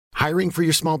Hiring for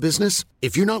your small business?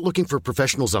 If you're not looking for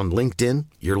professionals on LinkedIn,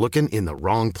 you're looking in the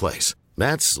wrong place.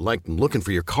 That's like looking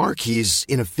for your car keys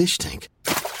in a fish tank.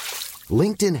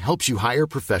 LinkedIn helps you hire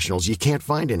professionals you can't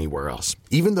find anywhere else,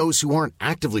 even those who aren't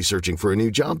actively searching for a new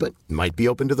job but might be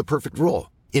open to the perfect role.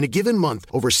 In a given month,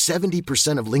 over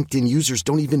 70% of LinkedIn users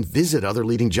don't even visit other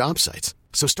leading job sites.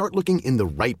 So start looking in the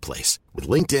right place. With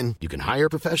LinkedIn, you can hire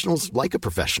professionals like a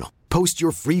professional. Post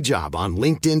your free job on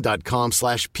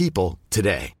linkedin.com/people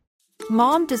today.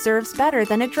 Mom deserves better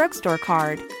than a drugstore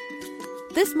card.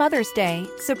 This Mother's Day,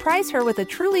 surprise her with a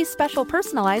truly special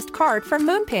personalized card from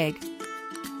Moonpig.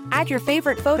 Add your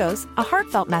favorite photos, a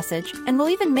heartfelt message, and we'll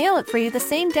even mail it for you the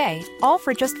same day, all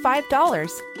for just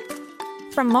 $5.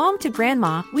 From mom to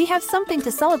grandma, we have something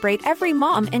to celebrate every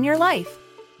mom in your life.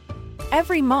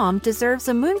 Every mom deserves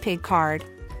a Moonpig card.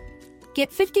 Get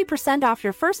 50% off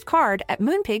your first card at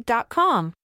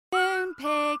moonpig.com.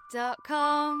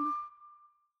 Moonpig.com.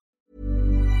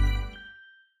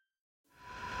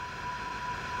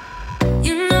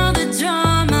 You know the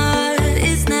drama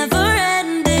is never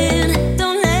ending.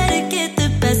 Don't let it get the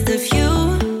best of you.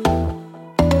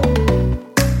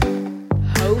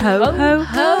 Ho, ho,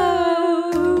 ho.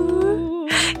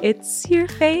 It's your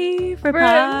favorite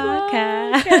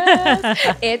podcast.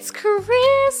 It's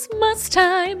Christmas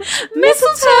time.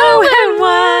 Mistletoe and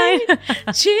wine.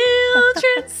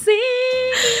 Children sing.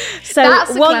 So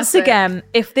That's a once classic. again,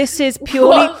 if this is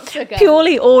purely Once again.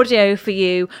 purely audio for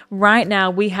you, right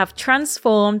now we have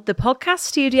transformed the podcast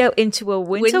studio into a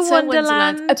winter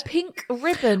wonderland. A pink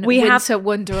ribbon We have winter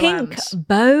wonderland. pink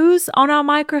bows on our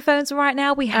microphones right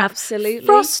now. We have Absolutely.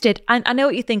 frosted. And I know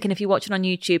what you're thinking if you're watching on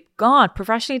YouTube. God,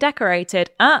 professionally decorated.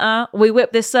 We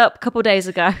whipped this up a couple of days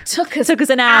ago. Took us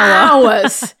an hour.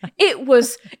 Hours. It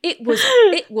was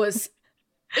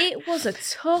a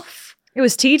tough. It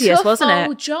was tedious, tough wasn't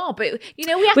old it? job. We had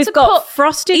We've to got put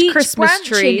frosted each Christmas branch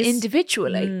in trees.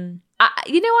 individually.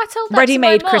 I told that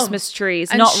Ready-made to my mum, Christmas trees,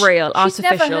 and not real, she's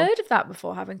artificial. never heard of that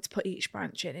before, having to put each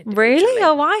branch in individually. Really?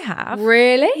 Oh, I have.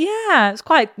 Really? Yeah, it's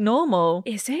quite normal.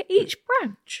 Is it each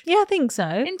branch Yeah, I think so.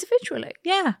 individually?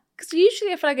 Yeah. Because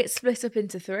usually I feel like it's split up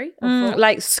into 3 or 4.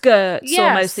 Like skirts Yes.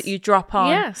 almost that you drop on.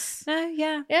 Yes. No,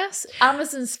 yeah. Yes,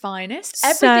 Amazon's finest.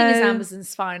 Everything is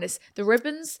Amazon's finest. The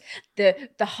ribbons, the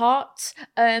heart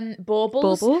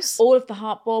baubles, all of the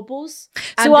heart baubles,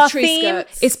 and So the our tree theme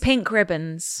skirts. is pink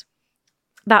ribbons.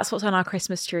 That's what's on our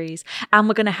Christmas trees. And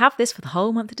we're going to have this for the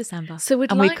whole month of December. So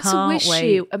we'd and like we to can't wish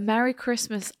wait. you a Merry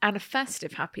Christmas and a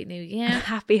festive Happy New Year.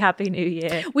 Happy New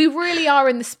Year. We really are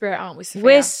in the spirit, aren't we, Sophia?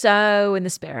 We're so in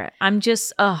the spirit. I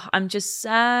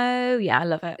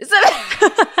love it.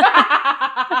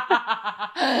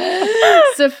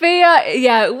 Sophia,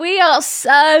 yeah, we are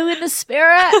so in the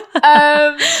spirit.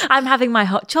 I'm having my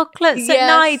hot chocolates at Yes.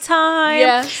 night time.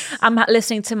 Yes. I'm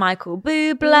listening to Michael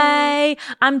Bublé.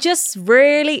 I'm just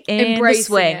really in the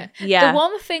swing. it. Yeah. The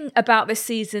one thing about this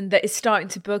season that is starting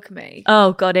to bug me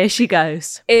Oh God, here she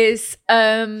goes. is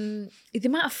the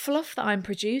amount of fluff that I'm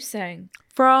producing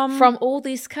from all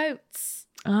these coats.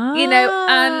 You know,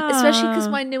 and especially because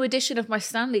my new edition of my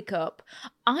Stanley Cup,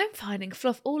 I'm finding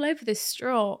fluff all over this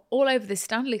straw, all over this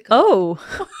Stanley Cup. Oh.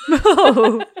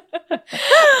 Oh.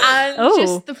 And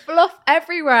just the fluff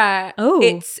everywhere. Oh.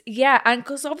 It's, and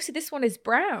because obviously this one is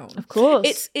brown. Of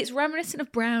course. It's reminiscent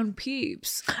of brown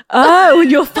pubes. Oh, and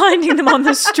you're finding them on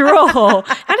the straw. How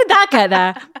did that get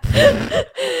there?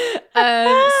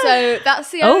 So that's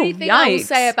the only thing I will yikes.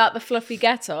 say about the fluffy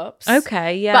get-ups.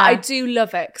 Okay, yeah. But I do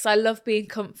love it because I love being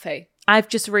comfy. I've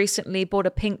just recently bought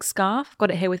a pink scarf.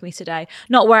 Got it here with me today.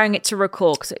 Not wearing it to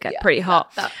record because it gets pretty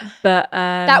hot. But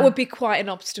that would be quite an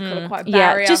obstacle or quite a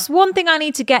barrier. Yeah, just one thing I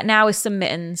need to get now is some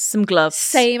mittens, some gloves.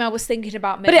 Same, I was thinking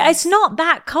about But mittens. it's not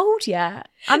that cold yet.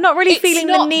 I'm not really It's feeling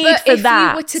not, the need but for if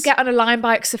that. you were to get on a line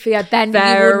bike, Sophia, then you would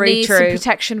Very need true. some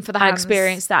protection for the hands. I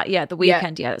experienced that, the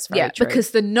weekend. Yeah, that's very true.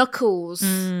 because the knuckles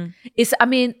is, I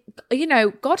mean, you know,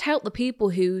 God help the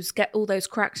people who get all those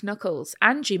cracked knuckles.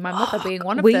 Angie, my mother being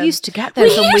one of them. We used to get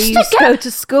those when we used to go to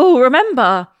school,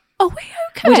 remember? Oh, we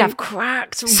okay? We'd have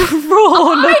cracked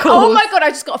raw knuckles. Oh my God, I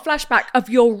just got a flashback of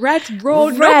your red raw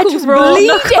Red knuckles raw bleeding.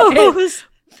 knuckles.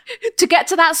 To get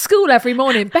to that school every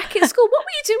morning. Beck at school, what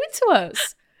were you doing to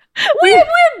us? We're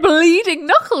bleeding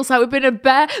knuckles like we've been in a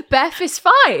bare fist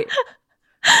fight.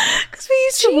 Because we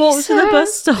used to walk to the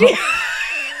bus stop.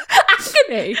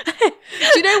 Agony. Do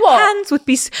you know what? Hands would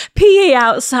be PE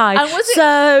outside. And was it-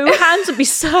 so hands would be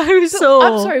so sore.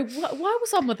 I'm sorry, why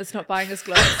was our mothers not buying us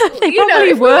gloves? They you know, probably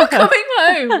if we were were. coming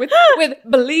home with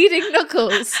bleeding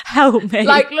knuckles, Help me.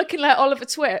 like looking like Oliver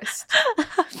Twist.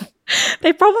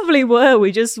 They probably were.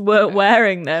 We just weren't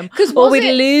wearing them. Or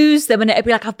we'd lose them and it'd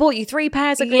be like, I've bought you 3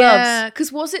 pairs of gloves. Yeah,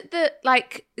 because was it that,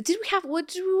 like, did we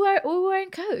were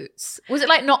wearing coats? Was it,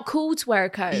 like, not cool to wear a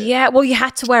coat? Yeah, well, you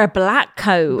had to wear a black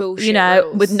coat, Bullshit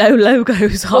rules. with no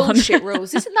logos on. Bullshit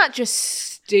rules. Isn't that just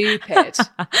stupid?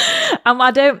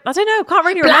 I don't know. I can't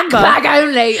really remember. Black bag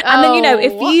only. And then,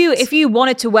 if you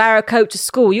wanted to wear a coat to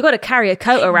school, you got to carry a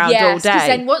coat around all day. Because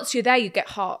then once you're there, you get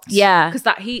hot. Yeah. Because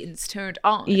that heating's turned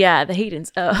on. Yeah, the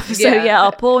heating's up. So,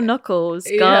 our poor knuckles.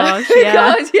 Gosh, yeah.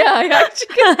 God,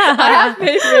 I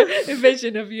have a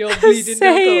vision of your bleeding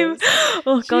knuckles.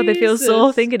 Oh, God, they feel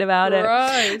sore thinking about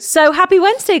Right. it. So, happy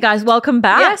Wednesday, guys. Welcome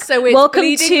back. Yeah, so it's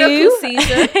bleeding knuckle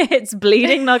season. It's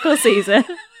bleeding knuckle season.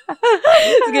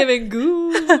 It's giving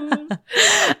goo.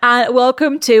 And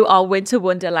welcome to our winter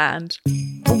wonderland.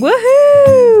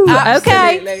 Woohoo!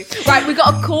 Absolutely. Okay. Right, we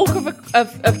got a cork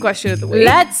of question of the week.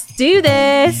 Let's do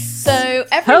this. So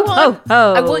everyone,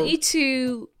 ho. I want you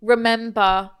to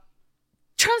remember,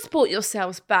 transport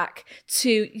yourselves back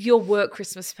to your work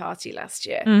Christmas party last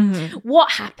year. Mm-hmm.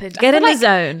 What happened? Get in the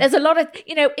zone. There's a lot of,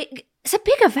 it's a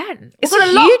big event. It's a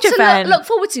huge event. Look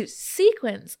forward to.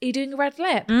 Sequence. Are you doing a red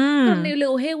lip? Got a new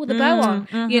little heel with a bow on,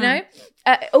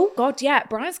 oh, God, yeah.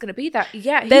 Brian's going to be there.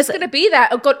 Yeah, he's going to be there.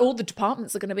 Oh, God, all the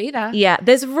departments are going to be there. Yeah,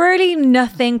 there's really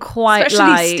nothing quite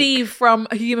Especially Steve from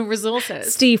Human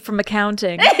Resources. Steve from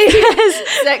accounting.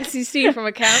 Sexy Steve from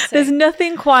accounting. There's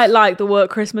nothing quite like the work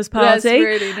Christmas party.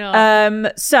 There's really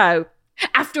not. So...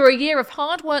 after a year of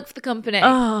hard work for the company.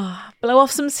 Oh, blow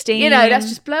off some steam. Let's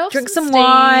just blow off Drink some steam.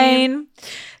 wine.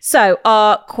 So,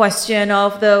 our question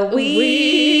of the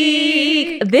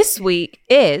week this week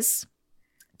is,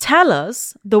 tell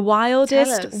us the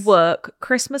wildest work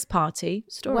Christmas party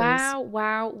stories.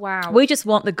 Wow. We just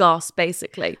want the goss,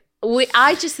 basically.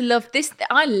 I just love this.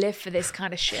 I live for this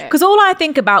kind of shit. Because all I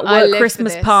think about work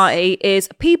Christmas party is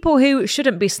people who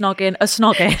shouldn't be snogging are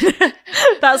snogging.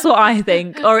 That's what I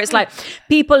think. Or it's like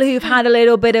people who've had a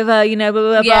little bit of a, blah,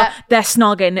 blah, blah, they're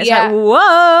snogging. It's like,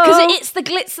 whoa. Because it's the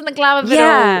glitz and the glam of it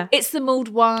all. It's the mulled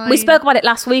wine. We spoke about it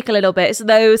last week a little bit. It's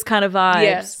those kind of vibes.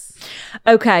 Yes.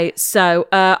 Okay, so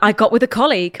I got with a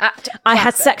colleague I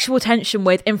had sexual tension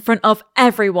with in front of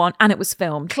everyone, and it was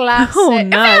filmed. Classic. Oh,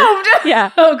 no. Filmed? Yeah.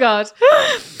 Oh, God.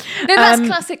 No, that's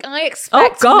classic. I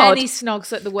expect many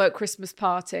snogs at the work Christmas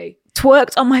party.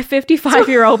 Twerked on my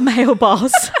 55-year-old male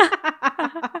boss.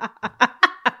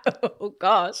 Oh,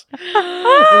 gosh.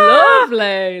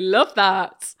 Lovely. Love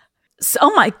that. So,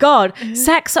 oh, my God.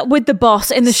 Sex with the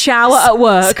boss in the shower at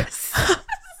work.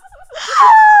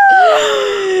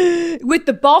 With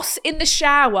the boss in the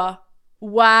shower.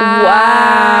 Wow.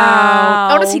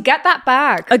 Honestly, get that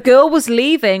bag. A girl was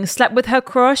leaving, slept with her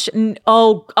crush.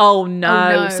 Oh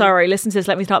no. Sorry, listen to this.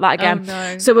 Let me start that again. Oh,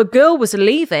 no. So a girl was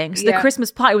leaving. So the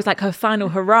Christmas party was like her final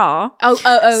hurrah. Oh.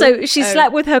 So she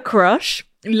slept with her crush.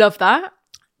 Love that.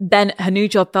 Then her new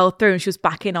job fell through and she was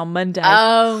back in on Monday.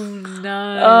 Oh,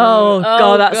 no. Oh,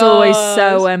 God, that's always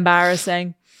so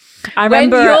embarrassing. I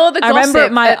remember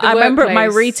at my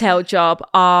retail job,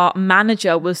 our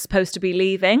manager was supposed to be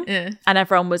leaving and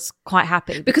everyone was quite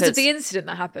happy. Because of the incident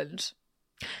that happened?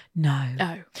 No.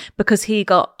 Oh. Because he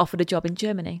got offered a job in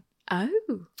Germany. Oh.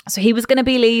 So he was going to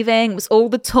be leaving. It was all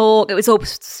the talk. It was all...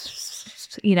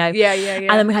 Yeah. And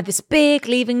then we had this big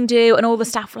leaving do and all the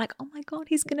staff were like, oh my God,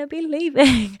 he's going to be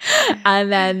leaving.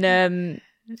 And then...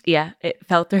 it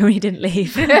fell through and he didn't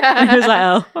leave. And I was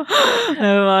like, oh,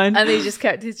 never mind. And he just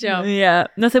kept his job. Yeah.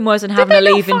 Nothing worse than having a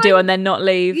leave and do and then not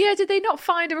leave. Yeah, did they not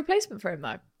find a replacement for him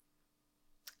though?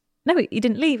 No, he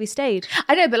didn't leave. He stayed.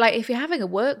 I know, but like if you're having a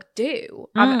work do,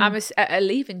 a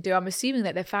leaving do, I'm assuming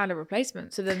that they found a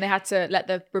replacement. So then they had to let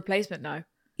the replacement know.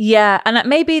 Yeah, and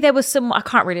maybe there was some, I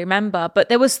can't really remember, but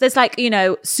there's like,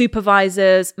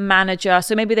 supervisors, manager.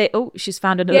 So maybe she's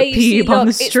found another pube on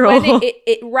the straw. It's when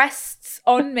it rests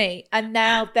on me and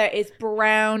now there is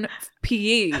brown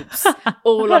pubes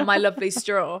all on my lovely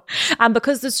straw. And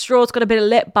because the straw's got a bit of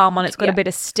lip balm on it, it's got a bit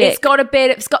of stick. It's got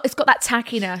that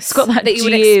tackiness. It's got that you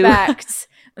would expect.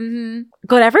 Mm-hmm.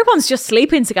 God, everyone's just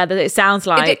sleeping together, it sounds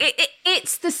like.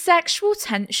 It's the sexual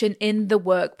tension in the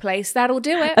workplace. That'll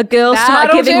do it. A girl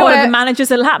started giving one of the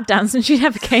managers a lap dance and she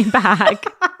never came back.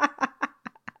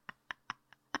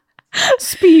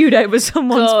 Spewed over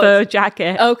someone's fur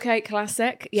jacket. Okay,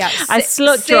 classic. Yeah. I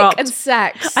slut dropped. And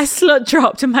sex. I slut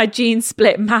dropped and my jeans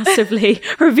split massively,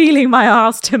 revealing my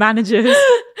arse to managers.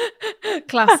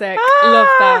 Classic. Love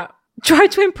that.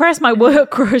 Tried to impress my work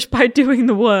crush by doing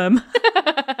the worm.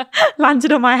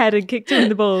 Landed on my head and kicked him in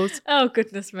the balls. Oh,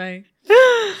 goodness me.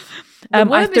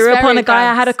 I threw up on a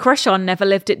guy I had a crush on, never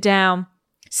lived it down.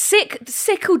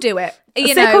 Sick will do it.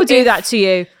 Sick will do that to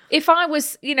you. If I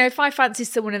was, if I fancied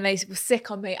someone and they were sick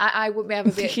on me, I wouldn't be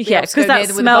able to be yeah, because that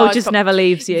smell just never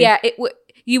leaves you. Yeah,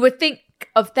 you would think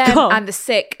of them and the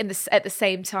sick at the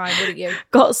same time, wouldn't you?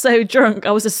 Got so drunk,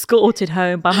 I was escorted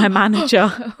home by my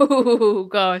manager. Oh,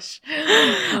 gosh.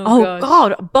 Gosh.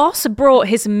 God. Boss brought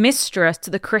his mistress to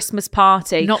the Christmas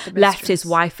party. Not the mistress. Left his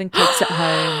wife and kids at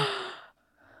home.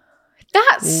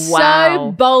 That's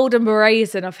so bold and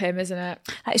brazen of him, isn't it?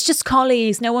 It's just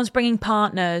colleagues. No one's bringing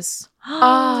partners.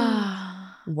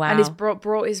 Wow. Wow. And he's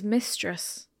brought his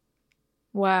mistress.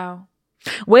 Wow.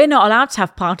 We're not allowed to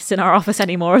have parties in our office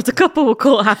anymore as a couple were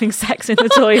caught having sex in the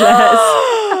toilets.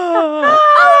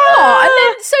 And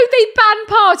then so they ban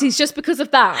parties just because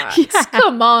of that? Yeah.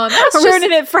 Come on. That's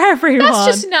ruining it for everyone.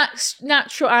 That's just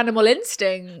natural animal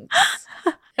instincts.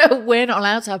 We're not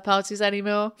allowed to have parties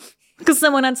anymore. Because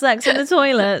someone had sex in the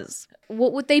toilets.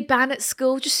 What would they ban at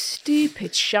school? Just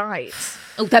stupid shite.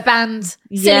 Oh, they're banned.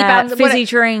 Silly bans. Fizzy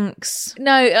drinks.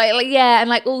 No,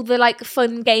 and all the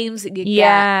fun games that you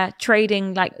get.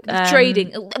 Trading,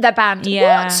 trading. They're banned.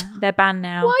 Yeah, what? They're banned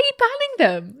now. Why are you banning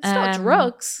them? It's not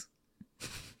drugs.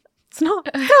 It's not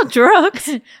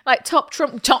drugs. Like top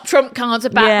trump cards are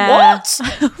banned. Yeah. What?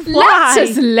 Let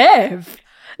us live.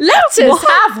 Let us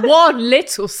have one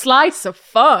little slice of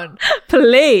fun.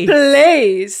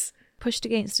 Please. Pushed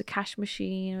against a cash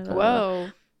machine. Whoa.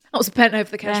 That was bent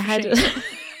over the cash machine.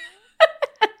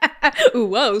 Ooh,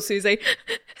 whoa, Susie.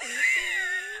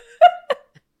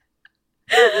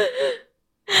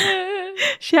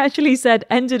 She actually said,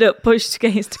 ended up pushed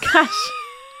against cash.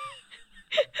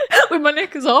 With my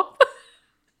knickers off.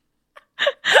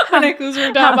 My knickers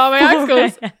were down by my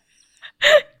ankles.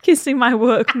 Kissing my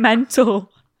work mentor.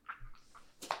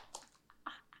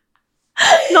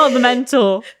 Not the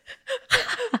mentor.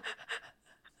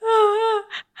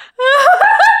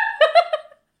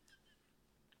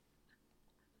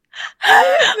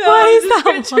 Why is that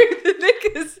one? The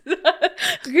knickers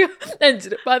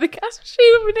ended up by the cash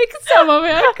machine with my knickers down by my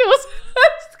ankles.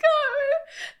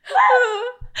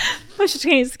 Pushed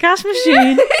against the cash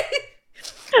machine.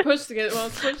 Pushed against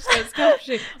the cash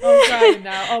machine. I'm crying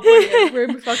now. Oh, brilliant. We're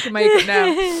in my fucking makeup now.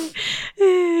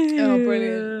 Oh,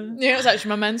 brilliant. Yeah, it's actually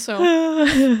my mentor.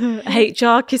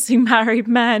 HR kissing married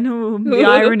men. Oh, the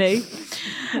irony.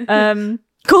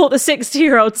 Caught the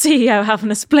 60-year-old CEO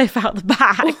having a spliff out the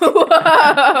back.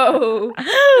 Whoa.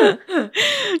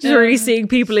 Just really seeing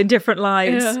people in different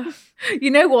lives. Yeah.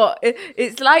 You know what?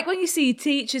 It's like when you see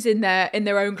teachers in their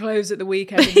own clothes at the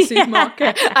weekend in the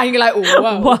supermarket, and you're like,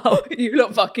 oh, whoa, you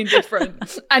look fucking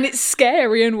different. And it's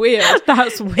scary and weird.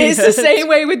 That's weird. It's the same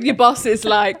way with your bosses.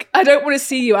 Like, I don't want to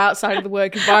see you outside of the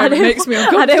work environment. It makes me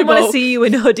uncomfortable. I don't want to see you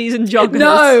in hoodies and joggers.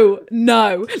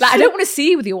 No. Like, I don't want to see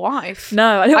you with your wife.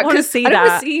 No, I don't want to see that. I don't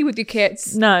want to see you with your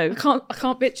kids. No. I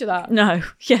can't picture that. No.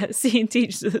 Yeah, seeing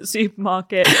teachers at the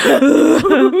supermarket.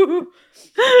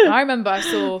 I remember I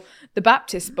saw the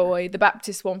Baptist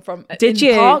one from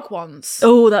the park once.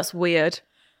 Oh, that's weird.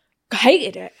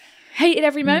 Hated it. Hated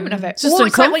every moment of it. It's just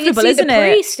uncomfortable, like when you see isn't the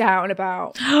it? priest out and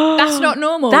about. That's not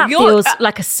normal. That feels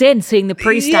like a sin, seeing the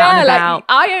priest out and about.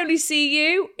 Like, I only see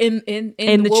you in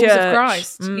the walls church. of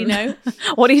Christ, you know?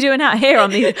 What are you doing out here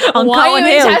on Why Cotton are you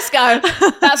Hill? in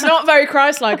Tesco? That's not very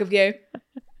Christ-like of you.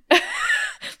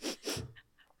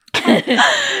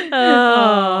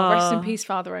 Rest in peace,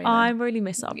 Father Amen. I really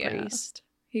miss our priest.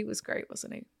 He was great,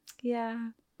 wasn't he?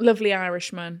 Yeah. Lovely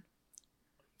Irishman.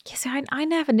 Yes, I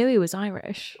never knew he was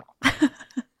Irish.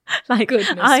 Like,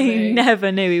 Goodness I me.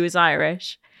 never knew he was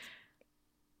Irish.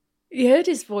 You heard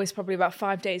his voice probably about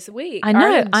 5 days a week. I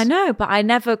know, but I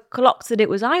never clocked that it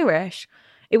was Irish.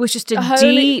 It was just a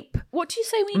deep, what do you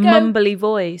say when you go? mumbly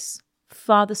voice.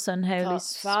 Father, Son, Holy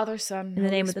Spirit. Father, Son, in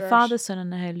the name of the Father, Son,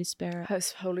 and the Holy Spirit.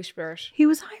 Holy Spirit. He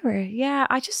was Irish. Yeah,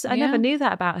 I never knew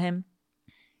that about him.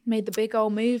 Made the big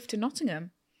old move to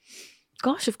Nottingham.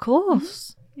 Gosh, of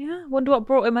course. Yeah, wonder what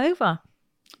brought him over.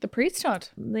 The priesthood.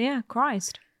 Yeah,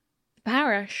 Christ. The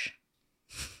parish.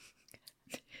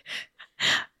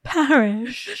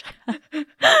 Parish.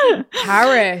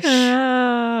 Parish.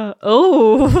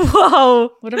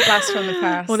 Whoa. What a blast from the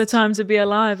past. What a time to be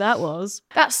alive that was.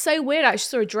 That's so weird. I actually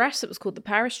saw a dress that was called the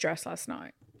parish dress last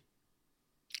night.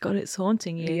 God, it's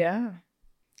haunting you. Yeah.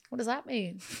 What does that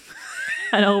mean?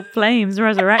 And old flames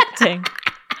resurrecting.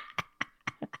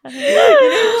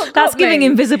 That's giving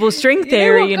invisible string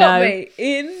theory, you know.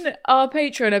 In our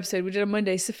Patreon episode we did on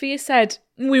Monday, Sophia said,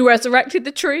 we resurrected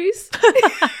the trees. Do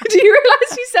you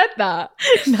realise she said that?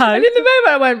 No. And in the moment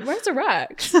I went,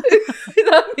 resurrect?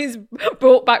 That means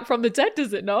brought back from the dead,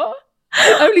 does it not?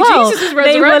 Only Jesus was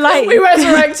resurrected. We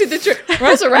resurrected the tree.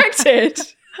 Resurrected?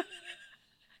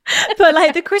 But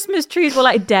like the Christmas trees were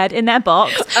like dead in their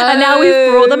box, and now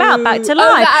we've brought them out back to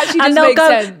life. That actually and does make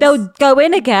sense. They'll go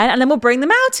in again, and then we'll bring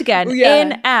them out again.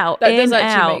 In, out, that in, does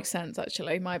actually out. make sense.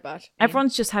 Actually, my bad.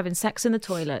 Everyone's just having sex in the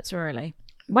toilets, really.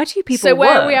 Why do you people? So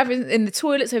where work? are we having in the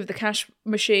toilets over the cash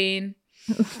machine?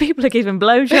 People are giving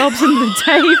blowjobs under the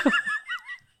table.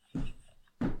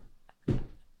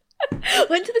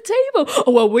 Went to the table.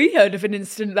 Oh well, we heard of an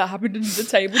incident that happened under the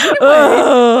table, didn't we?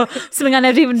 Oh, something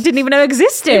I didn't even know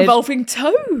existed. Involving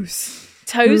toes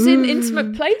in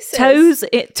intimate places.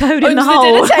 Toad in the Under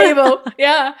hole. the table.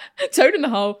 Yeah, toad in the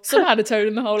hole. Someone had a toad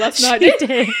in the hole last night. She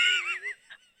did.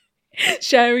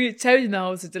 Sharing toad in the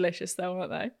holes are delicious, though,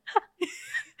 aren't they?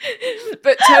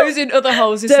 But toes in other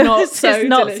holes is not so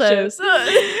delicious.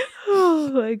 Oh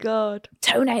my god.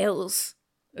 Toenails.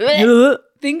 Ugh.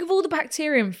 Think of all the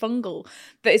bacteria and fungal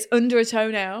that is under a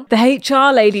toenail. The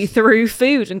HR lady threw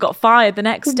food and got fired the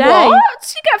next day.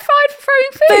 What? You get fired for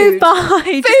throwing food?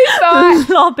 Food fight.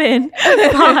 Lobbing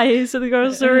pies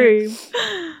across the room.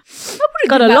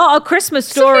 Got a lot of Christmas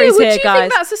stories Sophia, here, do you guys.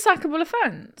 think that's a sackable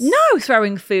offence? No,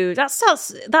 throwing food.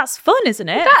 That's fun, isn't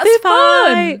it? That's Food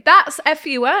fun. fight. That's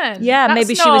FUN. Yeah, That's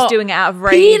maybe she was not doing it out of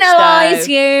rage. penalise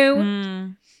though.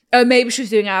 you. Oh, maybe she was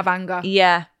doing it out of anger.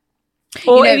 Yeah.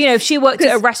 Or, if she worked at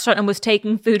a 'cause- restaurant and was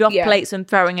taking food off Yeah. plates and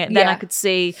throwing it, then Yeah. I could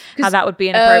see how that would be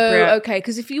inappropriate. Oh, okay.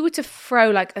 Because if you were to throw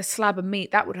like a slab of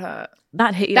meat, that would hurt.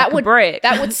 That hit you That like would a brick.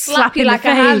 That would slap you in the like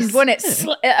a hand, face. wouldn't it?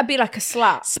 It'd be like a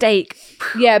slap. Steak.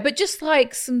 Yeah, but just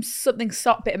like something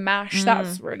soft, bit of mash.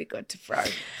 That's really good to throw.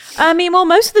 I mean, well,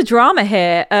 most of the drama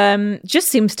here just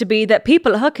seems to be that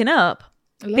people are hooking up.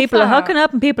 People are hooking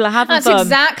up and people are having That's fun.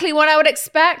 exactly what I would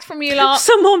expect from you lot.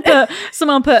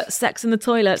 Someone put sex in the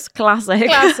toilets. Classic.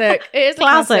 Classic. It is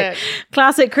classic.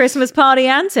 Classic Christmas party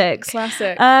antics.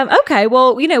 Classic. Okay,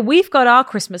 well, we've got our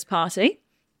Christmas party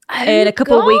in a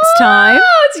couple of weeks' time.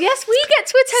 Yes, we get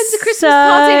to attend the Christmas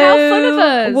party. How fun of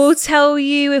us. We'll tell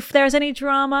you if there's any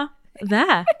drama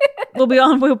there. We'll be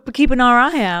keeping our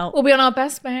eye out. We'll be on our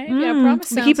best behaviour, I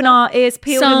promise. We'll be keeping our ears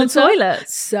peeled in the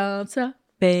toilets. Santa.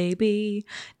 Baby.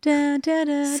 Da, da,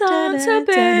 da, Santa da, da,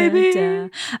 baby. da,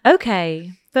 da.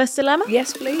 Okay. First dilemma?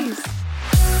 Yes, please.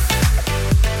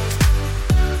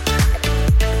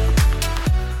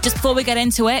 Just before we get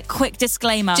into it, quick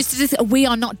disclaimer. We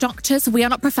are not doctors. We are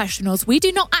not professionals. We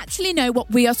do not actually know what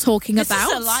we are talking about. This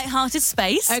is a light-hearted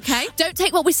space. Okay? Don't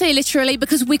take what we say literally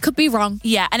because we could be wrong.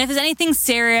 Yeah, and if there's anything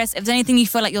serious, if there's anything you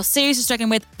feel like you're seriously struggling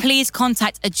with, please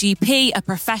contact a GP, a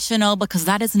professional, because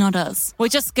that is not us. We're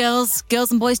just girls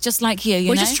and boys just like you,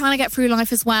 We're know? just trying to get through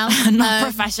life as well. not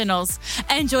professionals.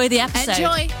 Enjoy the episode.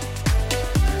 Enjoy.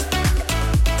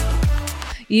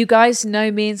 You guys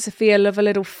know me and Sophia love a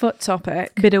little foot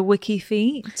topic. Bit of wiki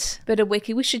feet. Bit of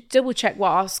wiki. We should double check what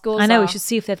our scores are. I know, we should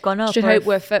see if they've gone up. Should or hope if-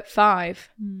 we're at 5.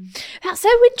 That's so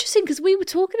interesting because we were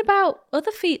talking about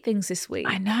other feet things this week.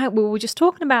 I know, we were just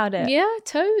talking about it. Yeah,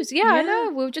 toes. Yeah, I Yeah.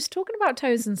 know. We were just talking about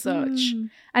toes and such.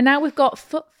 And now we've got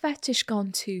foot fetish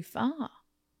gone too far.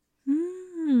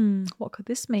 What could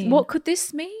this mean? What could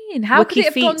this mean? How could it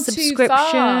have Wiki gone feet too far?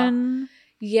 subscription.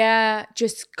 Yeah,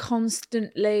 just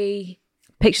constantly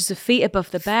Pictures of feet above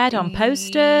the bed on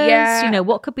posters. Yeah.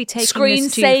 What could be taking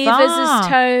this too screensavers far? as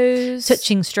toes.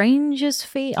 Touching strangers'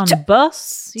 feet on a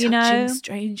bus, Touching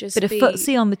strangers' Bit feet. of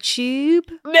footsie on the tube.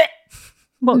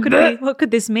 What could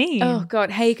this mean? Oh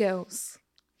God, hey girls.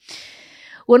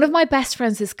 One of my best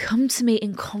friends has come to me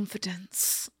in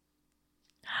confidence.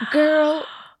 Girl.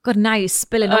 God, now you're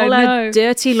spilling I all know. our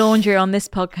dirty laundry on this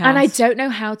podcast. And I don't know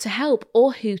how to help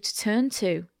or who to turn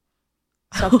to.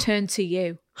 So I've turned to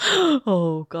you.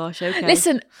 Oh gosh, okay.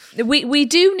 Listen, we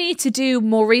do need to do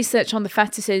more research on the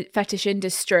fetish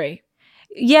industry.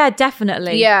 Yeah,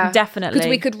 definitely. Yeah. Definitely. Because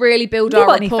we could really build You our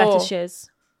got any rapport. fetishes?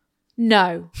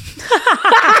 No.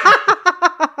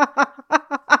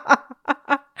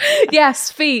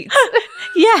 Yes, feet.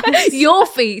 Yes. Your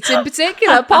feet in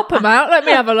particular. Pop them out. Let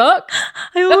me have a look.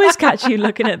 I always catch you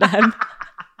looking at them.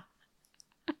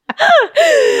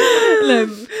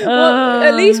 Well,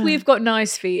 at least we've got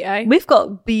nice feet, eh? We've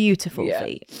got beautiful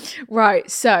feet. Right.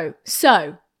 So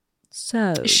So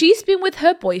she's been with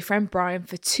her boyfriend Brian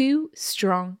for 2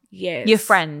 strong years. your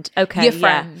friend. Okay. Your yeah.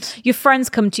 friend. Your friends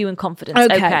come to you in confidence.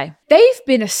 Okay. They've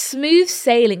been a smooth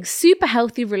sailing, super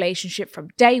healthy relationship from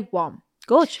day one.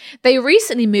 Good. They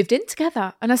recently moved in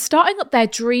together and are starting up their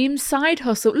dream side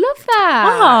hustle. Love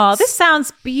that. Oh, this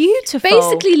sounds beautiful.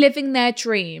 Basically living their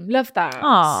dream. Love that.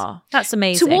 Oh, that's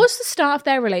amazing. Towards the start of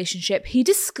their relationship, he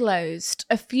disclosed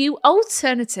a few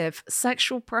alternative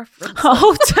sexual preferences.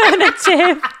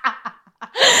 Alternative.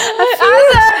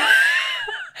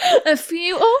 A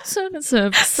few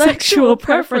alternative sexual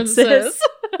preferences.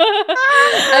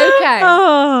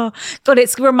 Oh, God,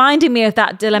 it's reminding me of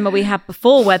that dilemma we had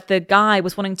before where the guy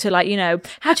was wanting to, like,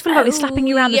 how do you feel about me slapping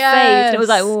you around the face? And it was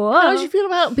like, whoa. How do you feel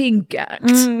about being gagged?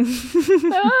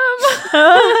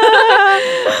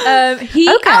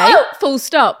 Full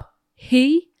stop.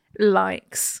 He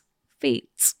likes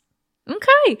feet.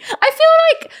 Okay. I feel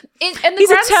like in the He's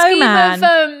grand a toe scheme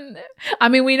man.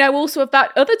 of, we know also of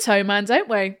that other toe man, don't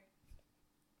we?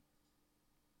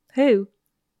 Who?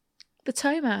 The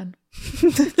toe man.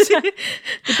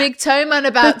 The big toe man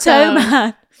about the toe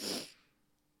man.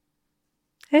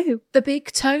 Who? The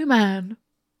big toe man.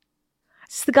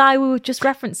 It's the guy we were just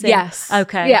referencing. Yes.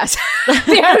 Okay. Yes.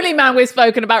 The only man we've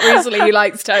spoken about recently who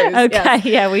likes toes. Okay. Yes.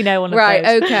 Yeah, we know one of those.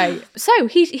 Right. Okay. So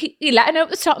he let her know at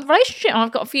the start of the relationship.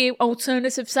 I've got a few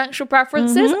alternative sexual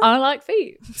preferences. I like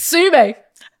feet. Sue me.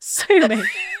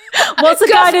 What's a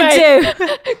guy to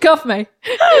do? Cuff me.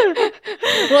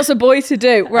 What's a boy to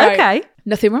do? Right. Okay.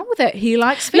 Nothing wrong with it. He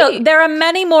likes feet. Look, there are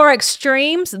many more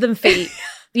extremes than feet.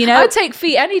 I'd take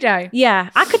feet any day.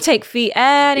 Yeah, I could take feet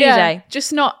any day.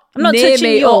 Just not. I'm not near touching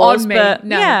me yours, or on me. but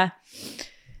No. yeah.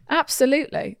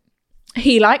 Absolutely.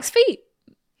 He likes feet.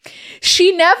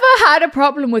 She never had a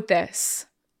problem with this,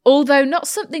 although not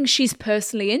something she's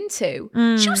personally into.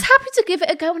 She was happy to give it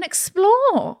a go and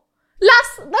explore.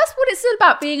 That's what it's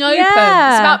about, being open.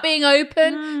 Yeah. It's about being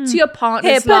open to your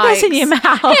partner's Here, put this in your mouth.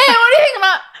 Here, what do you think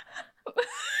about...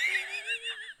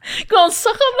 Go on,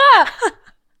 suck on that.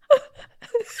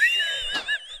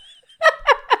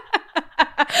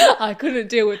 I couldn't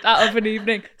deal with that of an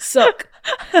evening. Suck.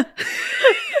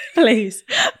 Please,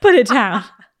 put it down.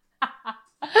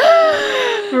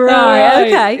 Right,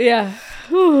 okay. Yeah.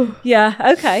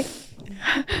 Yeah, okay.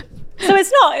 So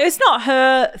it's not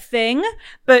her thing,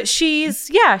 but she's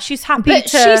happy But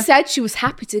to... she said she was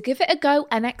happy to give it a go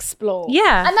and explore.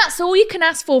 Yeah. And that's all you can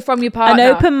ask for from your partner. An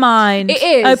open mind. It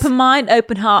is. Open mind,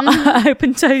 open heart,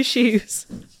 open toe shoes.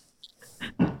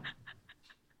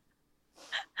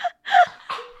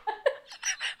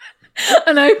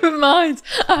 An open mind.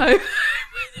 An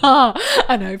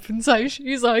open toe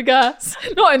shoes, I guess.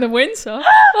 Not in the winter.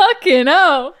 Fucking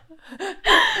hell. That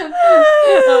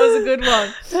was a good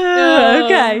one.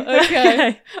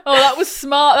 Okay. Oh, that was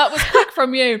smart. That was quick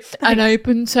from you. An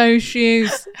open toe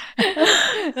shoes.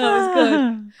 That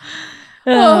was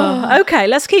good. Okay,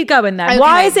 let's keep going then. Okay.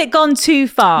 Why has it gone too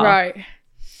far? Right.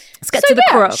 Let's get to the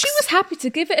crux. She was happy to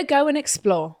give it a go and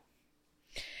explore.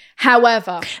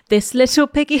 However, this little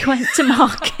piggy went to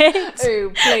market.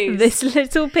 Oh, please. This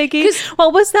little piggy.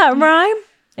 What was that rhyme?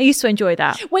 I used to enjoy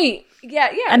that. Wait,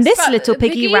 yeah. And this little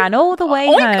piggy ran all the way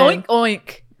home. Oink,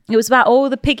 oink. It was about all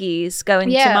the piggies going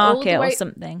to market all the way, or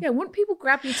something. Yeah, wouldn't people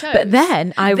grab your toes? But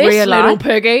then I this realized, little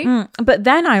piggy. But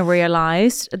then I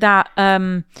realized that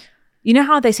you know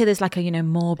how they say there's like a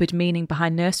morbid meaning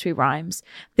behind nursery rhymes.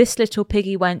 This little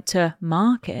piggy went to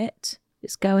market.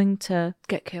 It's going to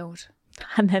get killed.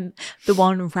 And then the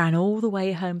one ran all the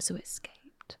way home, so it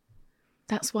escaped.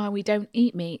 That's why we don't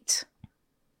eat meat.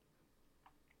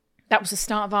 That was the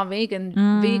start of our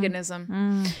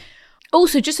veganism.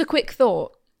 Also, just a quick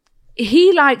thought.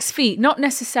 He likes feet, not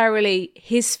necessarily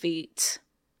his feet.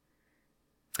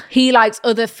 He likes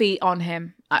other feet on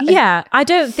him. Yeah, I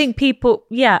don't think people...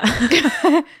 Yeah.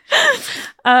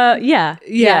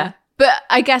 Yeah. But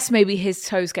I guess maybe his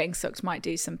toes getting sucked might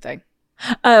do something.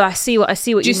 Oh, I see what you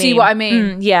mean. Do you see what I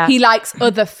mean? Yeah. He likes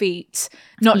other feet,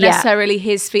 not necessarily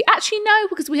his feet. Actually, no,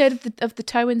 because we heard of the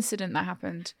toe incident that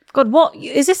happened. God, what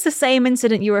is this the same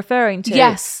incident you're referring to?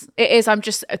 Yes, it is. I'm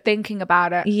just thinking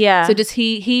about it. Yeah. So does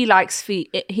he likes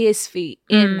his feet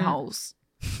in holes?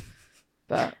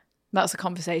 But that's a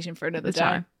conversation for another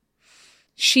time.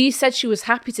 She said she was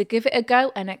happy to give it a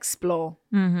go and explore.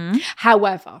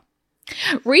 However,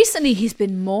 recently he's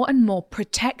been more and more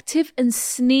protective and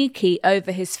sneaky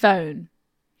over his phone.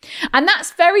 And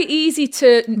that's very easy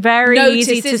to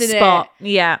spot.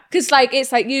 Yeah. Because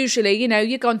it's like usually,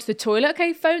 you've gone to the toilet,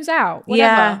 okay, phone's out,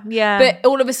 whatever. Yeah. But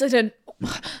all of a sudden,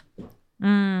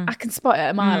 I can spot it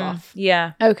a mile off.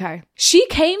 Yeah. Okay. She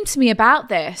came to me about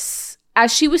this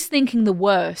as she was thinking the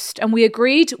worst, and we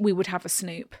agreed we would have a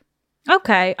snoop.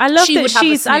 Okay, I love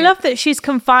that she's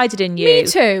confided in you. Me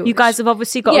too. You guys have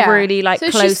obviously got a really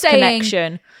close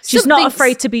connection. She's not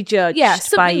afraid to be judged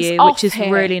by you, which is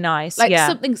really nice.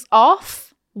 Something's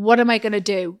off. What am I going to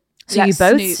do? So you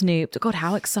both snooped. God,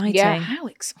 how exciting! Yeah,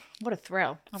 what a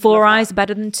thrill. 4 eyes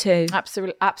better than 2.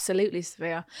 Absolutely,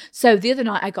 Sophia. So the other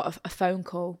night I got a phone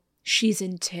call. She's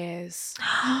in tears.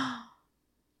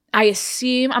 I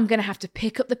assume I'm going to have to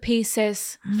pick up the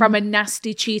pieces from a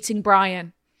nasty cheating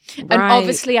Brian. And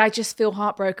obviously I just feel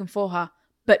heartbroken for her.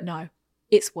 But no,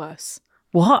 it's worse.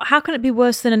 What? How can it be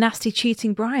worse than a nasty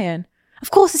cheating Brian?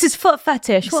 Of course, this is foot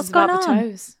fetish. What's going on? The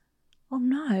toes. Oh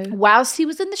no. Whilst he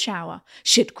was in the shower,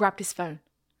 she'd grabbed his phone,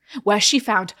 where she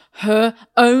found her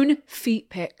own feet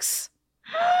pics.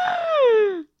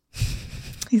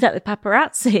 He's like the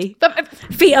paparazzi.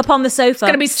 Feet up on the sofa. It's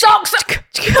going to be socks.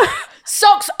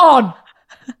 Socks on.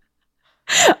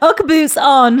 Ugg boots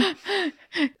on.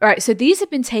 Right, so these have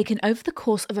been taken over the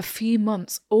course of a few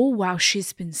months, all while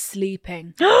she's been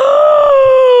sleeping.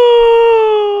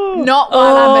 Not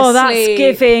while I'm asleep. That's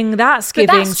giving. But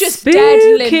that's just spooky.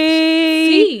 Dead limp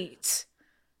feet.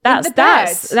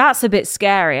 That's a bit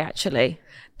scary, actually.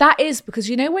 That is, because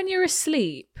you know when you're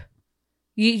asleep,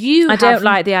 I don't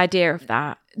like the idea of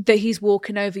that. That he's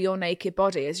walking over your naked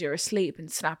body as you're asleep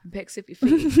and snapping pics of your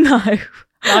feet. No.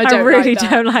 I really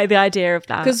don't like the idea of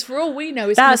that. Because for all we know,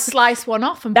 he's going to slice one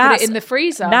off and put it in the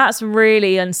freezer. That's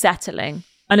really unsettling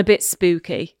and a bit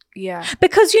spooky. Yeah.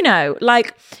 Because, you know,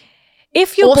 like,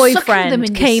 if your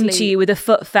boyfriend came to you with a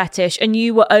foot fetish and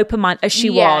you were open-minded, as she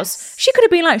was, she could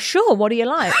have been like, sure, what do you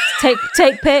like? Take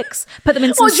pics, put them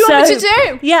in some soap. What do you want me to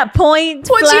do? Yeah, point,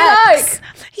 what flex.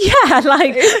 Do you like? Yeah,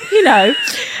 like, you know.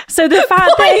 So the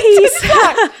fact that he's...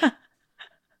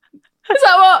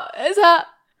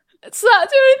 Does that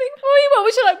do anything for you? What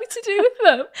would you like me to do with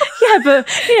them? Yeah,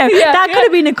 but, you know, that could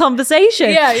have been a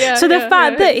conversation. Yeah. So the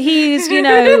fact that he's, you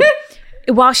know...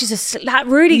 While she's asleep, that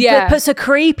really puts a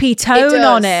creepy tone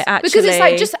on it, actually. Because it's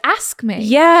like, just ask me.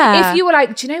 Yeah. If you were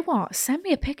like, do you know what? Send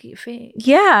me a pic of your feet.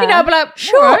 Yeah. You know, I'd be like,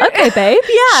 sure, right. okay, babe.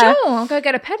 Yeah. Sure, I'll go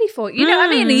get a pedi for you. You know what I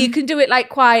mean? And you can do it like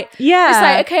quite, it's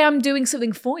like, okay, I'm doing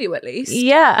something for you at least.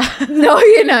 Yeah. No,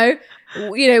 you know,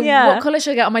 what colour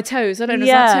should I get on my toes? I don't know.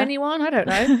 Does that turn you on? I don't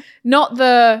know. Not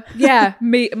the,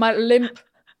 my limp,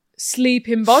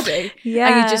 sleeping body. Yeah.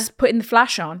 And you just putting the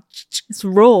flash on. It's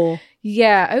raw.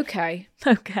 Yeah, okay.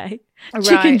 Okay. Right.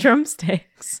 Chicken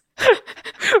drumsticks.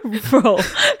 Raw.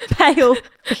 Pale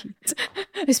feet.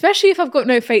 Especially if I've got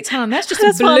no fake tan. That's just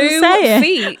blue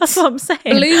feet. That's what I'm saying.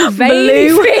 Blue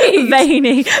feet.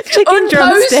 Veiny. Chicken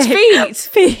drumsticks.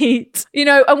 Feet. You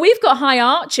know, and we've got high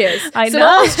arches. I know. So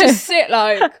ours just sit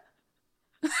like...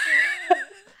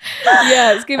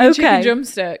 Yeah, it's giving chicken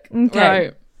drumstick. Okay.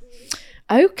 Right.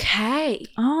 Okay.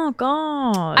 Oh,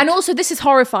 God. And also, this has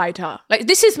horrified her. Like,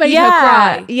 this has made her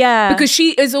cry. Yeah. Because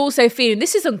she is also feeling,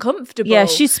 this is uncomfortable. Yeah,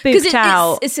 she's spooked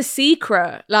out. It's a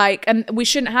secret. Like, and we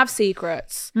shouldn't have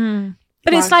secrets. Mm.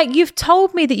 But it's like, you've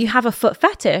told me that you have a foot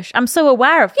fetish. I'm so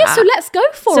aware of that. Yeah, so let's go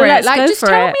for it. Like, just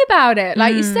tell me about it.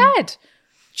 Like you said.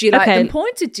 Do you like them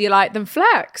pointed? Do you like them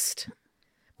flexed?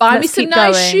 Buy me some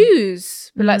nice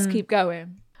shoes. But let's keep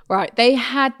going. Right. They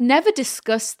had never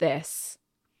discussed this.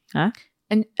 Huh?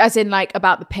 And as in like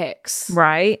about the pics.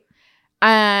 Right.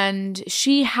 And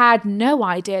she had no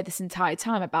idea this entire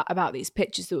time about these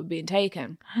pictures that were being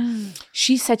taken.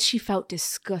 She said she felt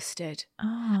disgusted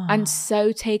and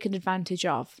so taken advantage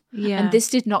of. Yeah. And this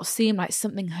did not seem like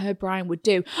something her Brian would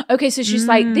do. Okay, so she's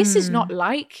like, this is not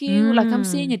like you. Like, I'm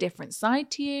seeing a different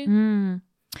side to you.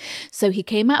 So he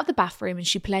came out of the bathroom and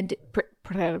she pretended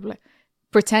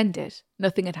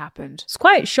nothing had happened. It's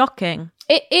quite shocking.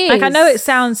 It is. Like, I know it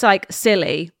sounds like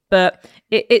silly, but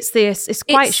it's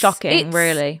quite shocking,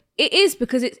 really. It is,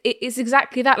 because it's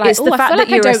exactly that. Like, it's the fact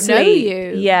that I don't know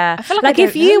you. Yeah. I feel like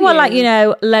if you were like, you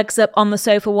know, legs up on the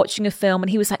sofa watching a film and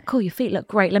he was like, cool, your feet look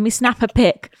great. Let me snap a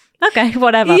pic. Okay,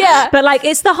 whatever. Yeah. But like,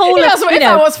 it's the whole if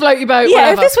I was floaty boat,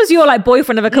 yeah, whatever. if this was your like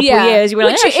boyfriend of a couple of years, you were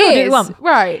like, yeah, sure, do what you want.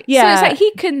 Right. Yeah. So it's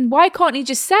like, why can't he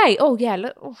just say, oh yeah,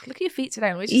 look at your feet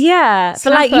today. But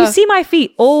like, you see my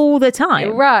feet all the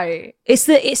time. Right. It's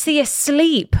the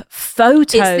asleep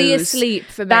photos. It's the asleep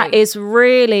for me. That is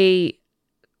really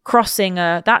crossing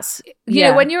that's you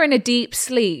know, when you're in a deep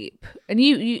sleep and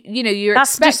you're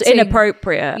that's expecting, just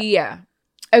inappropriate. Yeah.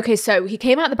 Okay, so he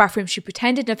came out of the bathroom. She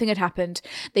pretended nothing had happened.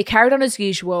 They carried on as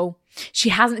usual. She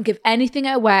hasn't given anything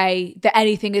away that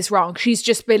anything is wrong. She's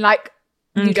just been like,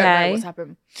 you don't know what's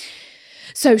happened.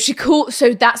 So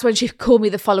that's when she called me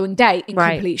the following day in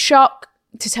complete shock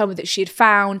to tell me that she had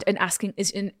found and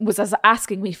was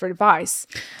asking me for advice,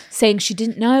 saying she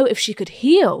didn't know if she could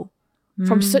heal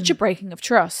from such a breaking of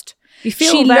trust. You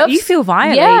feel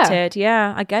violated.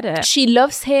 Yeah, I get it. She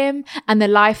loves him and the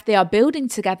life they are building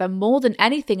together more than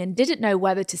anything, and didn't know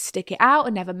whether to stick it out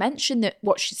and never mention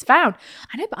what she's found.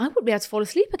 I know, but I wouldn't be able to fall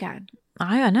asleep again.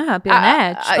 I know. I'd be on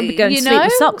edge. I'd be going to sleep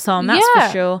with socks on. That's for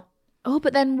sure. Oh,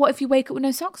 but then what if you wake up with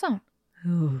no socks on?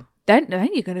 Ooh. Then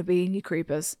you're going to be in your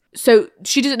creepers. So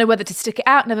she doesn't know whether to stick it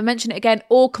out, never mention it again,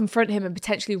 or confront him and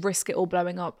potentially risk it all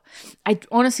blowing up. I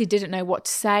honestly didn't know what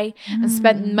to say and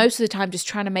spent most of the time just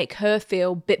trying to make her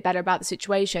feel a bit better about the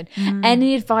situation.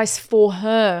 Any advice for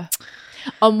her?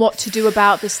 on what to do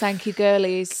about this. Thank you,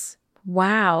 girlies.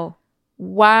 Wow.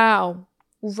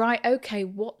 Right, okay,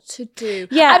 what to do?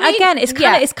 Yeah, I mean, again,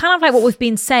 it's kind of like what we've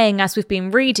been saying as we've been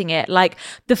reading it. Like,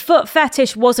 the foot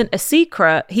fetish wasn't a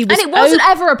secret. And it wasn't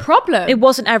ever a problem. It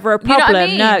wasn't ever a problem. You know what I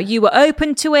mean? No, you were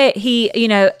open to it. He,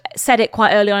 said it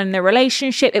quite early on in the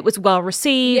relationship. It was well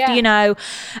received,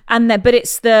 and then, but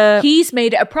it's he's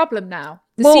made it a problem now.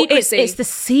 Secrecy. It's the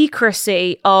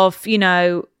secrecy of,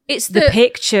 it's the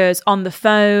pictures on the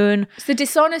phone. It's the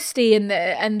dishonesty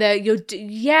and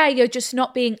you're just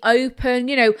not being open.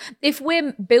 If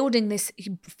we're building this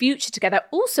future together,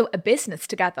 also a business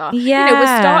together. Yeah.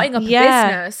 We're starting up a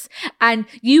business and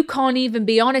you can't even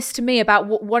be honest to me about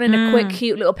wanting a quick,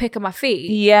 cute little pic of my feet.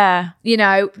 Yeah.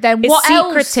 Then it's what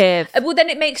secretive. Else? Well, then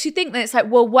it makes you think that it's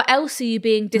like, well, what else are you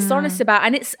being dishonest about?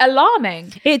 And it's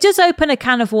alarming. It does open a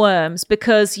can of worms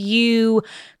because you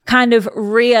kind of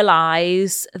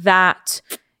realize that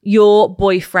your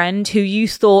boyfriend, who you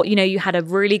thought, you had a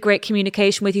really great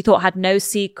communication with, you thought had no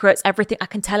secrets, everything, I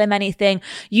can tell him anything.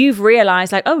 You've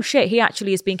realized like, oh shit, he actually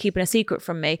has been keeping a secret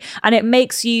from me. And it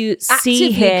makes you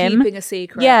see him keeping a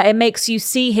secret. Yeah, it makes you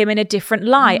see him in a different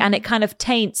light and it kind of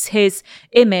taints his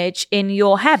image in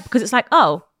your head because it's like,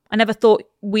 oh, I never thought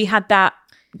we had that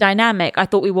dynamic. I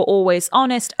thought we were always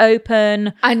honest,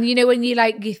 open. And when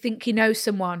you think you know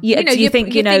someone. Yeah, you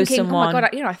think you know someone. Oh my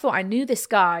God, I thought I knew this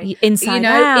guy. Inside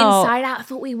out. Inside out. I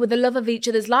thought we were the love of each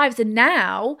other's lives. And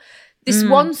now this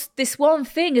one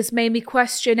thing has made me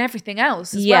question everything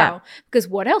else as well. Because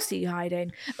what else are you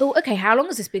hiding? Oh, okay, how long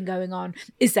has this been going on?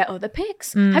 Is there other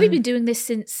pics? Have you been doing this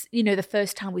since, the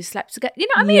first time we slept together? You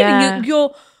know what I mean? Yeah.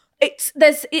 You're It's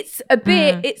a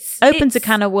bit, opens a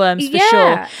can of worms for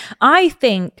sure. I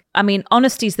think,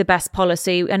 honesty is the best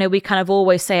policy. I know we kind of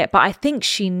always say it, but I think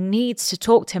she needs to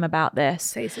talk to him about this.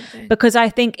 Say something. Because I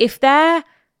think if they're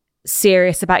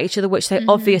serious about each other, which they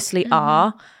obviously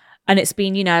are, and it's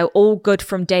been, all good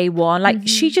from day one, like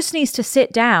she just needs to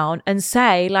sit down and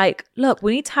say like, look,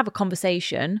 we need to have a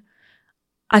conversation.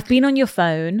 I've been on your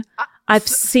phone. I've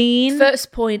seen.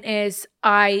 First point is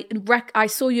I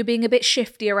saw you being a bit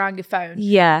shifty around your phone.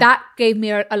 Yeah. That gave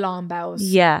me alarm bells.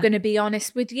 Yeah. I'm going to be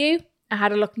honest with you. I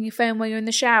had a look in your phone when you were in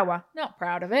the shower. Not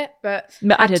proud of it, but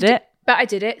I did it. But I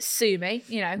did it. Sue me,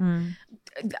 And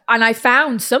I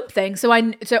found something. So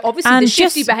obviously and the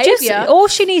shifty behavior. All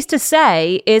she needs to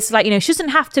say is like, she doesn't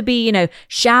have to be,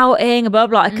 shouting, blah,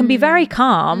 blah. It can be very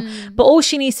calm. But all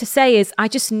she needs to say is, I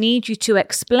just need you to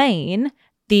explain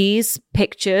these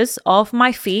pictures of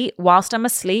my feet whilst I'm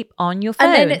asleep on your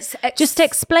phone. And then just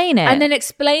explain it. And then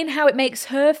explain how it makes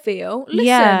her feel.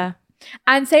 Listen.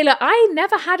 And say, look, I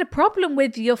never had a problem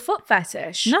with your foot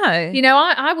fetish. No.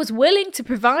 I was willing to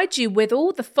provide you with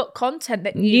all the foot content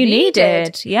that you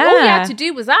needed. Yeah. All you had to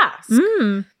do was ask.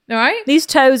 All right? These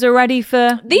toes are ready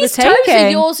for These the toes taking. are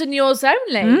yours and yours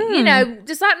only.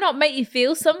 Does that not make you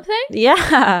feel something?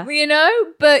 Yeah.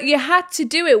 But you had to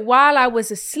do it while I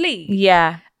was asleep.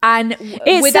 Yeah. And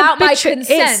without my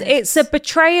consent. It's a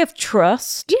betray of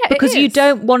trust. Yeah, because you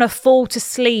don't want to fall to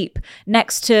sleep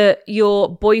next to your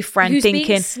boyfriend who's thinking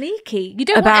being sneaky. You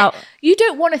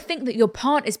don't want to think that your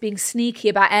partner's being sneaky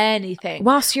about anything.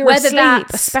 Whilst you're asleep,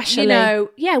 especially.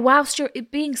 Whilst you're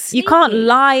being sneaky. You can't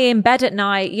lie in bed at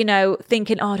night,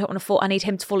 thinking, oh, I don't want to fall. I need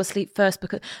him to fall asleep first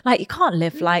because you can't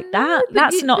live like that.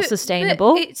 That's not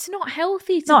sustainable. But it's not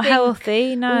healthy to Not think,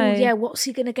 healthy, no. Oh, yeah, what's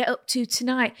he going to get up to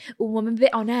tonight? Oh, I'm a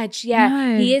bit on edge. Yeah,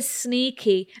 no. He is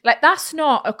sneaky. That's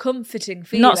not a comforting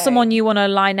feeling. Not someone you want to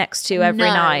lie next to every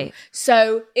night.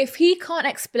 So if he can't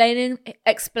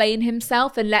explain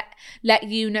himself and let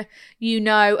you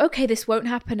know, okay, this won't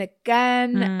happen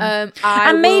again.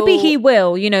 And maybe he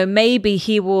will. Maybe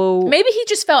he will. Maybe he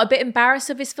just felt a bit embarrassed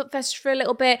of his foot fetish for a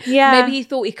little bit. Yeah. Maybe he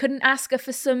thought he couldn't ask her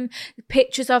for some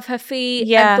pictures of her feet.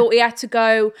 Yeah. And thought he had to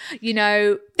go.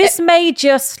 This may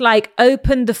just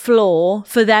open the floor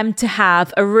for them to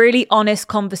have a really honest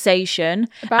conversation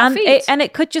about feet. And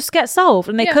it could just get solved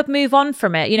and they could move on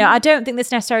from it. I don't think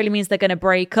this necessarily means they're going to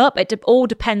break up. It all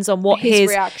depends on what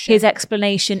his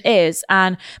explanation is.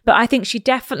 But I think she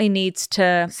definitely needs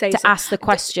to ask the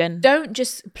question. Don't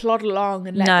just plod along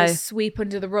and let this sweep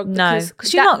under the rug.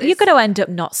 Because you're going to end up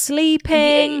not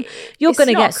sleeping. You're going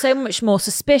to get so much more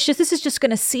suspicious. This is just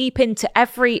going to seep into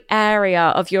every area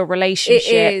of your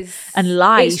relationship and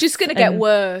life. It's just going to get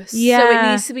worse. Yeah. So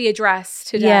it needs to be addressed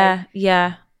today.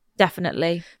 Yeah,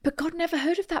 definitely. But God, never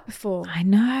heard of that before. I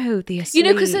know, the asleep.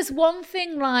 Because there's one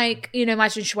thing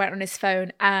imagine she went on his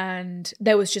phone and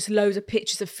there was just loads of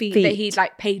pictures of feet. That he'd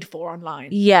paid for online.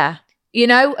 Yeah. You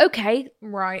know, okay,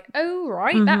 right. Oh,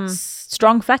 right. That's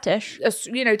strong fetish.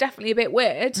 Definitely a bit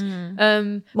weird.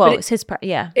 Well, it's his,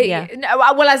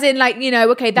 well, as in, like,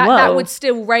 okay, that would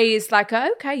still raise like,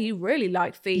 okay, you really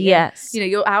like feet. Yes. And,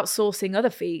 you're outsourcing other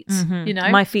feet.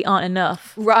 My feet aren't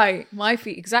enough. Right. My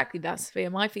feet, exactly. That's Sophia.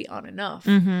 My feet aren't enough.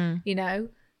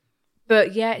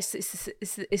 But yeah, it's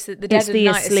the dead of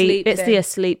night asleep. It's the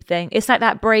asleep thing. It's like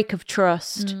that break of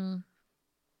trust.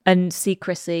 And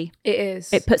secrecy. It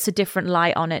is. It puts a different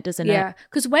light on it, doesn't it? Yeah.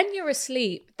 Because when you're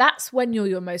asleep, that's when you're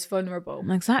your most vulnerable.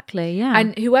 Exactly, yeah.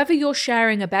 And whoever you're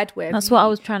sharing a bed with. That's what I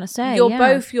was trying to say. You're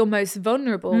both your most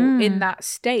vulnerable in that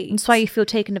state. That's why you feel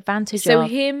taken advantage of. So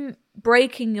him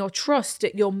breaking your trust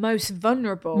at your most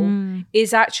vulnerable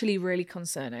is actually really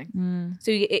concerning.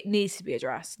 So it needs to be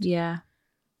addressed. Yeah.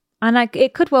 And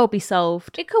it could well be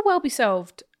solved. It could well be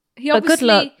solved. But good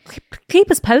luck.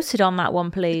 Keep us posted on that one,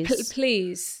 please.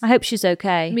 Please. I hope she's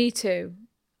okay. Me too.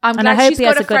 I'm glad she's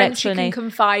got a friend she can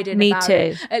confide in about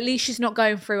it. At least she's not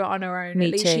going through it on her own. At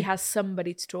least she has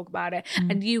somebody to talk about it.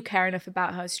 And you care enough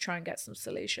about her to try and get some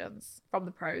solutions from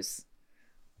the pros.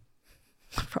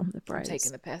 From the pros. I'm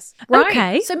taking the piss. Right.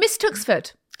 Okay. So Miss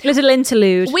Tuxford. Little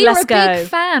interlude. Let's go. We're a big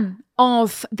fan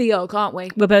of the Ugg, aren't we?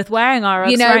 We're both wearing our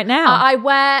Uggs right now. I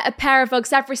wear a pair of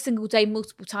Uggs every single day,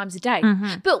 multiple times a day.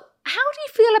 But how do you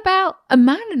feel about a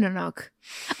man in an Ugg?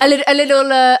 A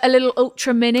little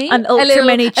ultra mini, an ultra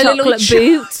mini chocolate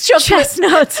boot,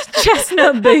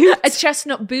 chestnut boot, a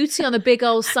chestnut booty on a big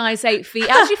old size 8 feet.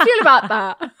 How do you feel about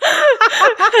that?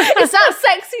 Is that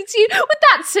sexy to you? Would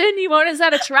that turn you on? Is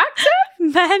that attractive?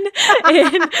 Men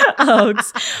in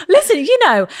Uggs. Listen,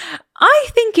 I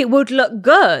think it would look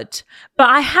good, but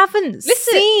I haven't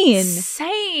seen.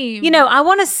 Same. I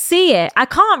want to see it. I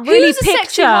can't really Who's picture. Who's a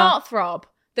sexy heartthrob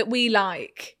that we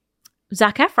like?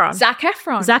 Zac Efron. Zac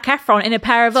Efron in a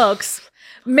pair of Uggs.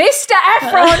 Mr.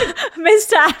 Efron.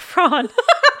 Mr. Efron.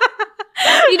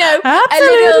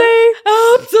 Absolutely.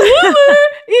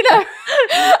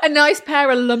 A nice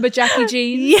pair of lumberjacky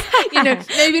jeans. Yeah.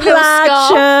 Maybe a little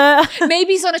scarf.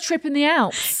 Maybe he's on a trip in the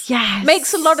Alps. Yes.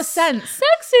 Makes a lot of sense.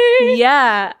 Sexy.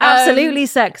 Yeah, absolutely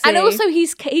sexy. And also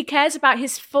he cares about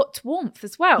his foot warmth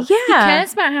as well. Yeah. He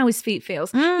cares about how his feet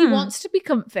feels. He wants to be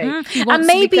comfy. He wants and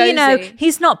maybe, to be cozy.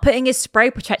 he's not putting his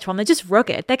spray protector on. They're just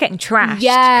rugged. They're getting trashed.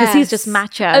 Yeah. Because he's just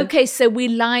macho. Okay, so we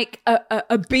like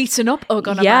a beaten up Ugg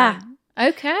on a man.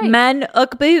 Okay. Men,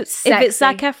 Ugg boots. Sexy. If it's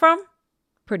Zac Efron,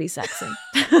 pretty sexy.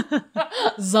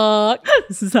 Zark.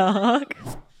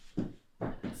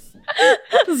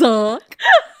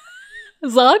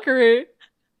 Zachary.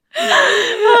 Okay,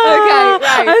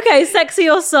 right. Okay, sexy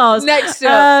or soz. Next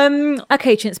up.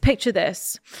 Okay, Chintz, picture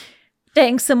this.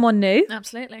 Dating someone new.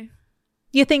 Absolutely.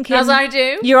 You're thinking, as I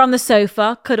do. You're on the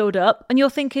sofa, cuddled up, and you're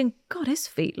thinking, God, his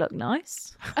feet look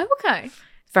nice. Oh, okay.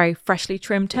 Very freshly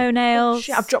trimmed toenails. Oh,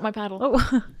 shit, I've dropped my paddle.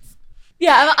 Oh.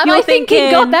 Yeah, am I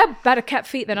thinking, God, they're better kept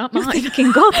feet than mine. You're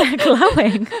thinking, God, they're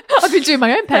glowing. I've been doing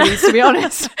my own pedis, to be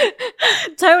honest.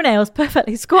 Toenails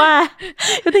perfectly square.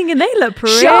 You're thinking they look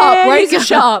pretty sharp, razor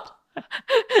sharp.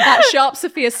 That sharp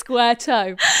Sophia square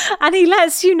toe. And he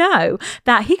lets you know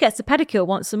that he gets a pedicure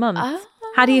once a month. Oh.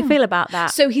 How do you feel about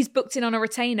that? So he's booked in on a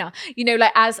retainer.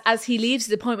 Like as he leaves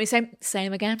the appointment, saying,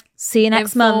 same again. See you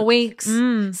next month. 4 weeks.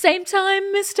 Same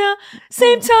time, mister.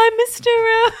 Same time, mister.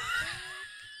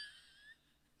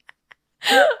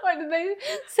 What did they?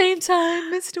 Same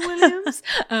time, Mr. Williams.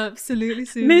 Absolutely,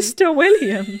 Susie. Mr.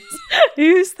 Williams.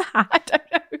 Who's that? I don't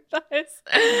know who that is.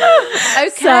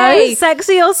 Okay. So,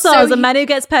 sexy or soz, a man who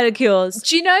gets pedicures.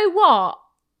 Do you know what?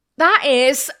 That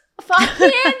is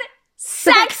fucking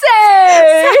sexy.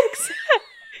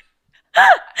 Do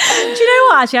you know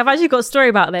what? Actually, I've actually got a story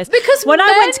about this. Because when I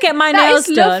went to get my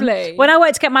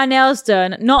nails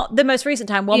done, not the most recent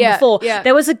time, before,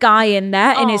 there was a guy in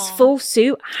there in his full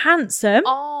suit, handsome.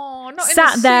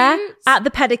 Sat there at the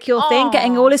pedicure thing,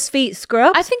 getting all his feet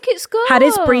scrubbed. I think it's good. Had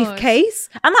his briefcase,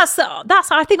 and that's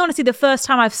I think honestly the first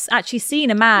time I've actually seen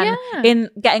a man in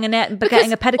getting a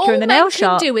pedicure in the nail shop.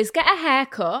 All men can do is get a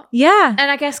haircut. Yeah,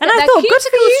 and I guess get their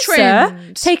cuticles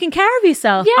trimmed. Sir, taking care of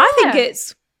yourself. Yeah. I think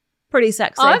it's pretty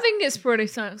sexy. I think it's pretty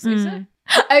sexy. So.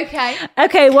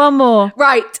 Okay, one more.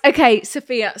 Right. Okay,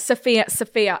 Sophia.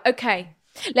 Okay,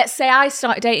 let's say I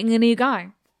started dating a new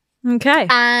guy. Okay,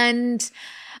 and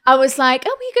I was like,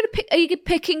 "Oh, are you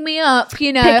picking me up?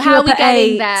 How are we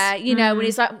getting there? And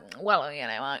he's like, well, you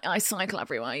know, I cycle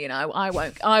everywhere, you know, I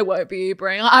won't be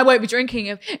Ubering. I won't be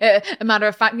drinking. A matter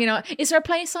of fact, you know, is there a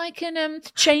place I can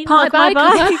chain my bike?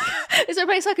 Is there a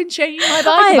place I can chain my bike?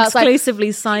 I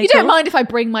exclusively cycle. You don't mind if I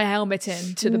bring my helmet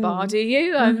in to the bar, do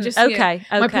you? I'm just, okay.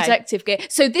 My protective gear.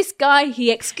 So this guy,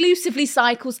 he exclusively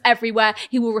cycles everywhere.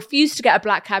 He will refuse to get a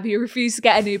black cab. He will refuse to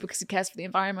get an Uber because he cares for the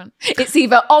environment. It's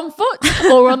either on foot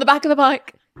or on the back of the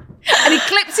bike. And he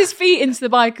clips his feet into the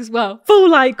bike as well. Full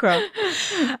lycra.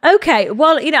 Okay,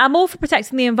 well, you know, I'm all for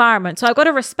protecting the environment, so I've got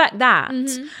to respect that.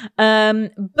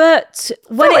 But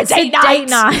when it's a date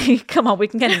night, come on, we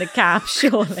can get in the cab,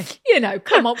 surely. You know,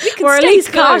 come on, we can or at stay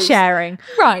least close. car sharing.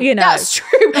 Right, you know. that's true.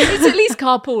 It's at least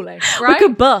carpooling, right? We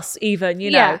could bus even,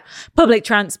 you know, public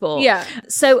transport. Yeah.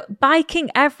 So biking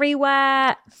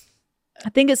everywhere, I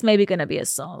think it's maybe going to be a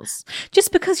soz.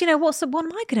 Just because, you know, what am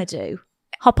I going to do?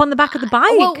 Hop on the back of the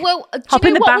bike. Well, hop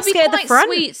in the basket at the front.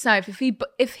 Would be quite sweet, Soph,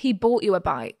 if he bought you a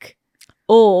bike,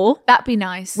 or that'd be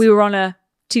nice. We were on a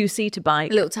 2-seater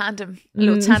bike, a little tandem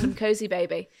cozy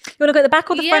baby. You want to go at the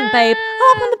back or the front, babe?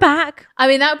 Hop on the back. I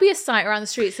mean, that would be a sight around the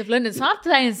streets of London. So I'm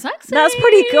playing sexy. That's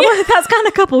pretty good. Well, that's kind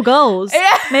of couple goals.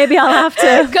 Yeah. Maybe I'll have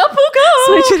to couple goals.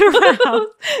 Switch it around.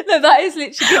 No, that is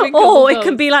literally giving Or it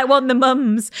can be like when the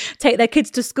mums take their kids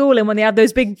to school and when they have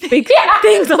those big things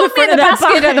on the front of their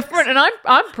basket at the front, and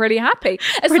I'm pretty happy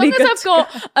as long as I've got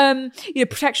you know,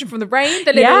 protection from the rain.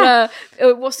 The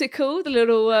little what's it called? The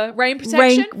little rain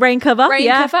protection, rain cover,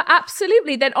 cover.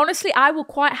 Absolutely. Then honestly, I will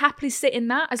quite happily sit in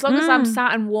that as long as I'm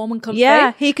sat and warm and comfy.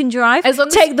 Yeah, he can drive. As long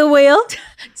as take the wheel.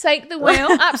 Take the wheel.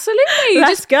 Absolutely.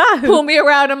 Let's go. Pull me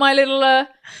around on my little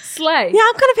sleigh. Yeah,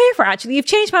 I'm kind of here for it, actually. You've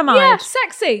changed my mind. Yeah,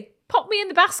 sexy. Pop me in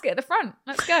the basket at the front.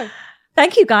 Let's go.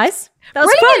 Thank you, guys. That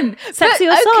was brilliant. Fun. Sexy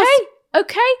or sauce.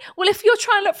 Okay. Well, if you're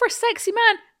trying to look for a sexy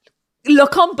man,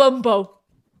 look on Bumble.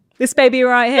 This baby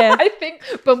right here. I think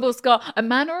Bumble's got a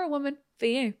man or a woman for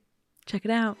you. Check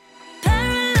it out.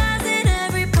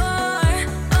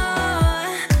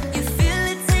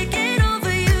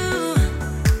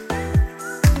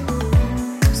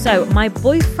 So, my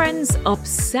boyfriend's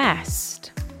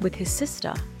obsessed with his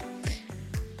sister.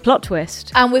 Plot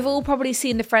twist. And we've all probably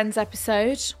seen the Friends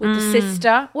episode with the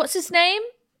sister. What's his name?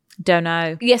 Don't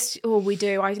know. Yes, we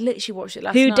do. I literally watched it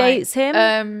last night. Who dates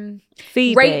him?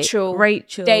 Phoebe. Rachel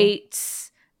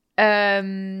dates.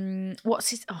 What's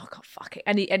his? Oh God, fuck it.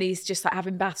 And he's just like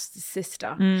having baths with his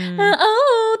sister.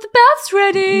 The bath's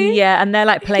ready. Yeah, and they're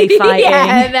like play fighting.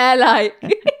 Yeah, and they're like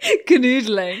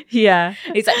canoodling. Yeah,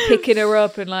 he's like picking her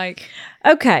up and like.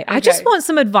 Okay, I just want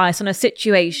some advice on a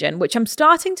situation which I'm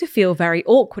starting to feel very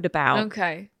awkward about.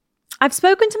 Okay. I've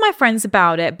spoken to my friends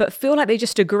about it, but feel like they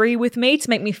just agree with me to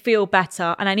make me feel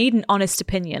better, and I need an honest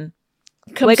opinion.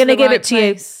 We're going to give it to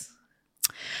you.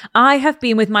 I have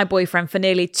been with my boyfriend for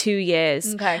nearly 2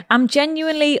 years. Okay. I'm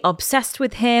genuinely obsessed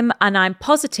with him, and I'm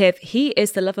positive he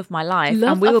is the love of my life,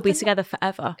 and we will be together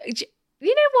forever.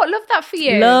 You know what? Love that for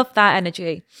you. Love that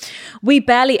energy. We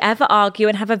barely ever argue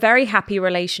and have a very happy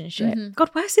relationship. God,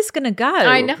 where's this going to go?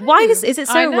 I know. Why is it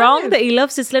so wrong that he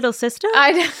loves his little sister?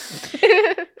 I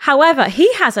know. However,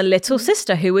 he has a little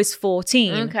sister who is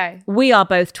 14. Okay. We are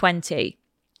both 20.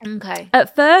 Okay.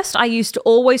 At first, I used to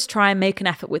always try and make an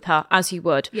effort with her, as you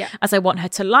would. Yeah. As I want her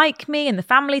to like me and the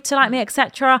family to like me,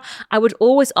 etc. I would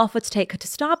always offer to take her to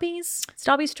Starbucks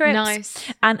trips.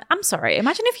 Nice. And I'm sorry,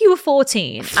 imagine if you were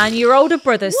 14 and your older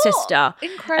brother's sister,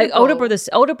 incredible,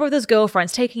 older brother's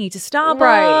girlfriend's taking you to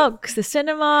Starbucks, the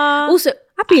cinema. Also,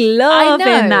 I'd be loving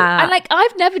that. And like,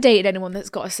 I've never dated anyone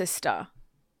that's got a sister,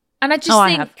 and I just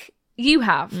think. I have. You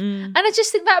have. And I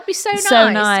just think that would be so nice.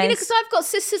 So nice. You know, because I've got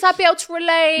sisters, I'd be able to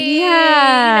relate.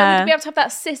 Yeah. You know, we'd be able to have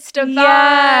that sister vibe.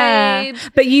 Yeah.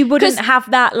 But you wouldn't have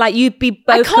that, like, you'd be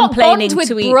both complaining to each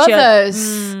other.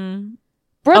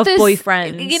 Brothers. Of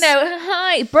boyfriends. You know,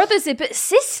 hi, brothers, but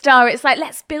sister, it's like,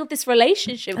 let's build this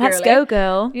relationship, Let's go,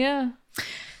 girl. Yeah.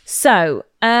 So,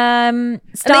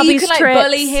 Starbucks you can, like, trips.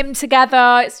 bully him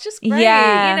together. It's just great,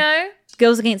 you know?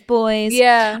 Girls against boys.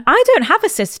 Yeah. I don't have a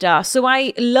sister, so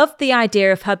I love the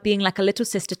idea of her being like a little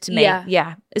sister to me.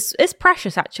 Yeah. It's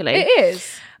precious, actually. It is.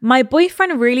 My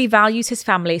boyfriend really values his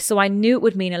family, so I knew it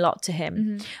would mean a lot to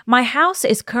him. My house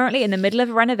is currently in the middle of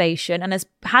a renovation and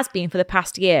has been for the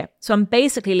past year. So I'm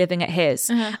basically living at his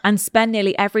and spend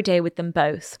nearly every day with them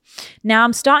both. Now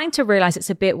I'm starting to realize it's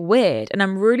a bit weird and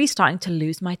I'm really starting to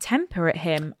lose my temper at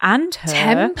him and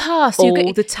her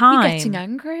all the time. You're getting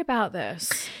angry about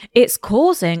this. It's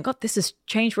causing, God, this has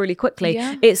changed really quickly.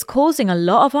 Yeah. It's causing a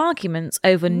lot of arguments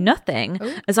over nothing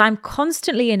as I'm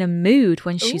constantly in a mood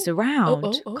when she's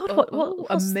around. God,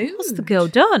 what's the girl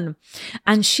done?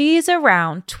 And she is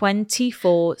around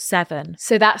 24/7.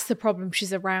 So that's the problem.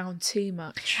 She's around too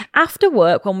much. After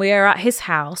work, when we are at his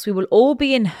house, we will all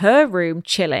be in her room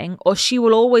chilling, or she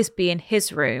will always be in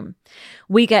his room.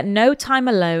 We get no time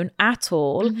alone at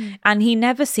all, and he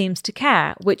never seems to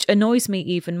care, which annoys me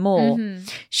even more.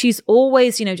 She's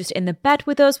always, just in the bed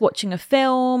with us, watching a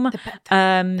film,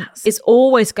 is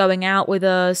always going out with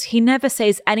us. He never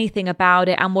says anything about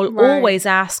it and will always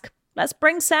ask, let's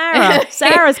bring Sarah.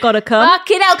 Sarah's got to come.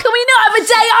 Fucking hell, can we not have a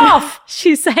day off?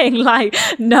 She's saying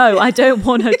no, I don't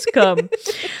want her to come.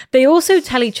 They also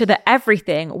tell each other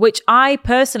everything, which I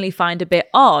personally find a bit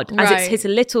odd, as it's his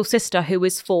little sister who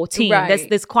is 14. Right.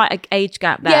 There's quite an age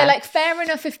gap there. Yeah, fair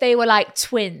enough if they were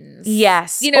twins.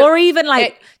 Yes. Or even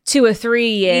 2 or 3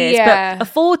 years. Yeah. But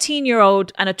a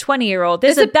 14-year-old and a 20-year-old,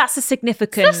 that's a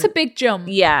significant... That's a big jump.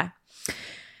 Yeah.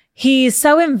 He's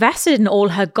so invested in all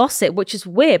her gossip, which is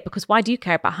weird because why do you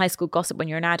care about high school gossip when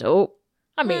you're an adult?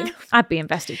 I mean, I'd be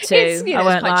invested too. I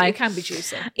won't lie. It can be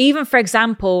juicy. Even, for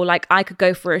example, I could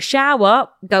go for a shower,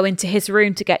 go into his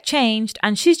room to get changed,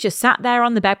 and she's just sat there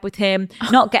on the bed with him,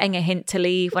 not getting a hint to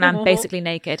leave when I'm basically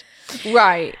naked.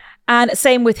 Right. And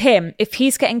same with him. If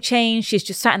he's getting changed, she's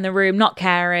just sat in the room, not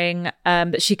caring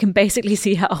that she can basically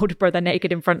see her older brother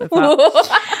naked in front of her.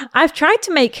 I've tried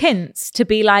to make hints to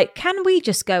be can we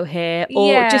just go here?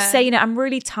 Or just say, I'm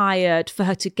really tired, for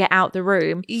her to get out the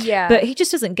room. Yeah. But he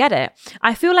just doesn't get it.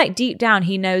 I feel like deep down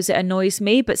he knows it annoys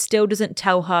me, but still doesn't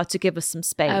tell her to give us some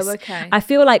space. Oh, okay. I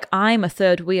feel like I'm a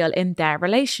third wheel in their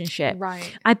relationship.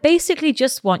 Right. I basically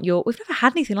just want we've never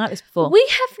had anything like this before. We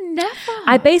have never.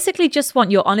 I basically just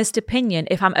want your honest opinion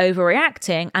if I'm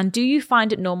overreacting, and do you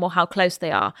find it normal how close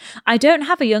they are? I don't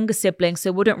have a younger sibling,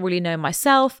 so wouldn't really know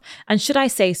myself, and should I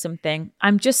say something?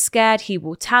 I'm just scared he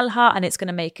will tell her and it's going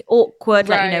to make it awkward.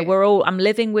 Right. I'm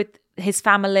living with his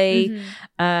family.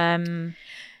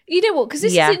 You know what? Because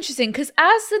this is interesting. Because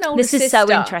as an older sister, this is so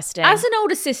interesting. As an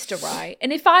older sister, right?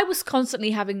 And if I was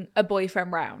constantly having a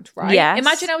boyfriend round, right? Yes.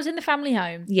 Imagine I was in the family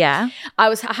home. Yeah.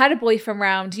 I had a boyfriend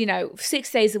round,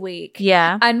 6 days a week.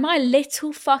 Yeah. And my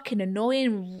little fucking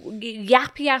annoying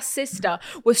yappy ass sister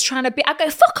was trying to I'd go,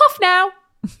 fuck off now.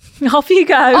 Off you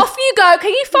go. Off you go.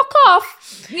 Can you fuck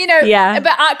off? Yeah.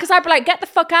 But because I'd be get the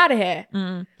fuck out of here.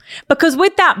 Because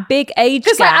with that big age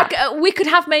gap, we could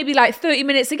have maybe 30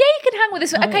 minutes. You can hang with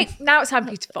this. Okay, now it's time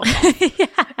for you to fuck off.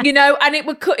 And it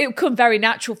would come very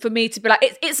natural for me to be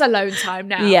it's alone time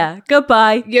now. Yeah,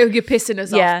 goodbye. You're pissing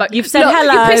us off. But you've said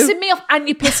hello. You're pissing me off and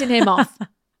you're pissing him off.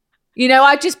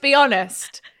 I'd just be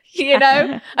honest.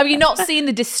 I mean, you're not seeing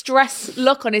the distress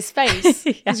look on his face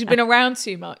because you've been around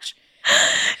too much.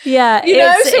 Yeah, so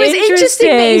it's interesting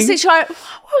that he's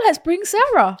let's bring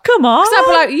Sarah. Come on.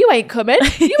 Because I'd be you ain't coming.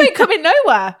 You ain't coming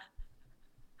nowhere.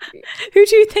 Who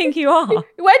do you think you are? Where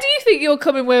do you think you're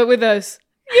coming with us?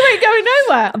 You ain't going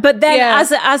nowhere. But then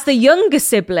as the younger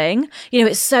sibling,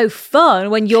 it's so fun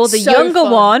when you're the younger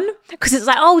one, because it's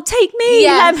take me,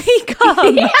 let me come.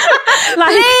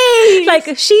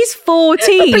 Please. She's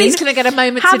 14. Please, can I get a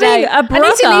moment today? I need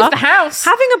to leave the house.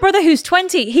 Having a brother who's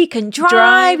 20, he can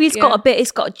drive. He's got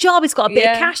a job. He's got a bit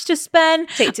of cash to spend.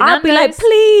 I'd be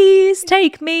please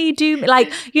take me, do me.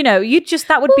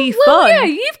 That would be fun. Well, yeah,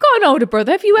 you've got an older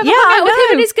brother. Have you ever hung out with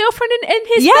him and his girlfriend in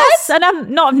his bed? Yes, and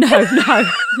I'm not. No.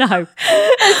 No.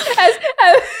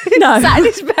 Sat in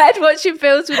his bed watching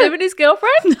films with him and his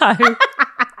girlfriend? No.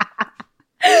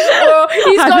 Or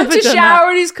he's gone to shower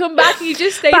and he's come back and you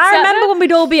just stayed. But I remember when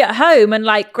we'd all be at home and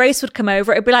Grace would come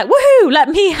over, it'd be woohoo, let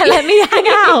me hang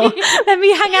out. Let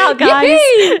me hang out, guys.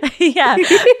 Yeah.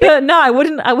 But no, I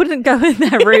wouldn't go in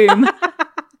their room.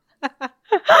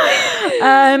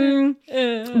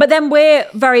 But then we're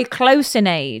very close in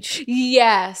age.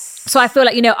 Yes. So I feel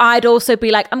I'd also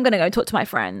be I'm going to go talk to my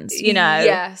friends,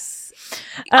 Yes.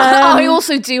 I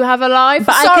also do have a life.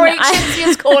 But sorry,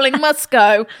 Cynthia's calling, must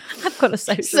go. I've got a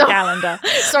social calendar.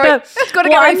 Sorry, I've got to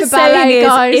get ready for ballet,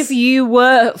 guys. If you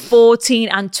were 14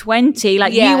 and 20,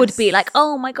 you would be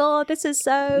oh my God, this is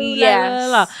so...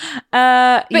 Yes.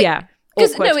 Yeah.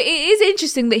 Because it is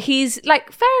interesting that he's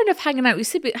fair enough hanging out with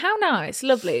siblings. How nice,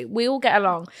 lovely. We all get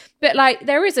along. But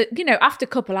there is after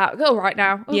couple out, go right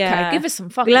now. Okay, give us some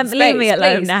fucking space. Leave me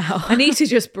alone please. now. I need to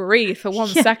just breathe for 1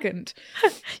 second.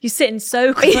 You're sitting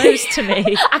so close to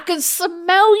me. I can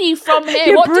smell you from here.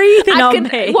 You're breathing on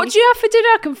me. What do you have for dinner?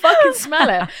 I can fucking smell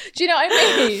it. Do you know what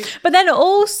I mean? But then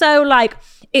also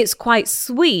it's quite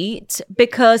sweet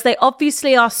because they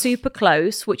obviously are super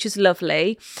close, which is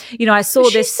lovely. You know, I saw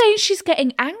this. She's saying she's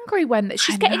getting angry when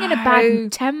she's getting in a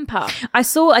bad temper.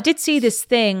 I did see this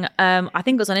thing. I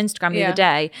think it was on Instagram the other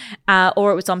day,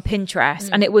 or it was on Pinterest,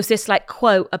 and it was this like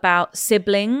quote about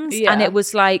siblings, and it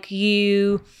was like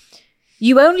you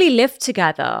only live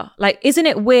together. Like, isn't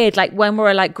it weird? Like when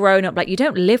we're like grown up, like you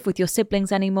don't live with your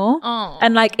siblings anymore. Oh.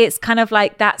 And like, it's kind of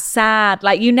like that's sad.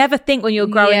 Like you never think when you're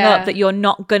growing up that you're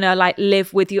not gonna like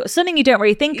live with your, something you don't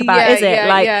really think about, is it?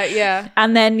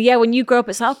 And then, when you grow up,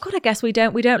 it's like, oh God, I guess we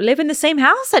don't live in the same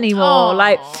house anymore.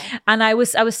 Like, and I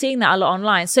was seeing that a lot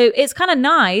online. So it's kind of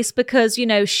nice because, you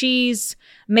know, she's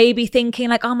maybe thinking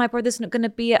like, oh, my brother's not going to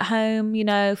be at home, you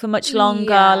know, for much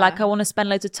longer. Like I want to spend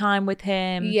loads of time with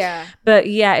him. Yeah. But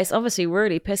it's obviously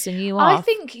really pissing you off. I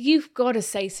think you've got to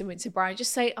say something to Brian.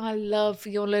 Just say, I love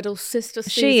your little sister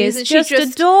Susie. She is just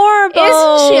adorable.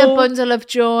 Isn't she a bundle of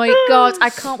joy? God, I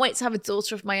can't wait to have a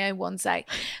daughter of my own one day.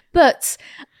 But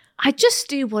I just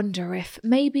do wonder if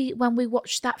maybe when we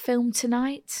watch that film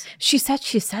tonight. She said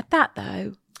that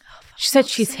though. She said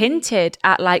she's hinted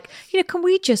at like, you know, can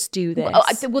we just do this?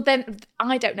 Well, then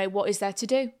I don't know what is there to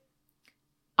do.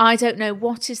 I don't know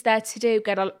what is there to do.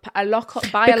 Get a lock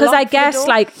up, buy a lock. Because I guess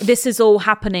like this is all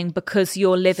happening because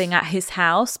you're living at his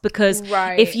house. Because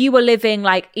if you were living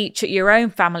like each at your own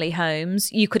family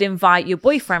homes, you could invite your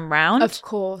boyfriend round, of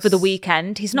course, for the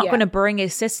weekend. He's not going to bring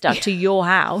his sister to your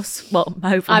house. Well,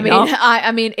 hopefully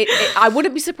I mean, I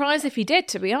wouldn't be surprised if he did,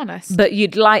 to be honest. But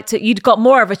you'd got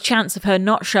more of a chance of her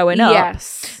not showing up.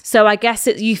 Yes. So I guess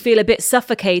you feel a bit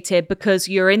suffocated because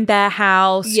you're in their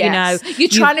house. Yes. You know, you're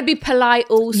trying to be polite.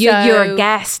 Also, you're a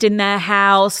guest in their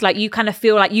house. Like you kind of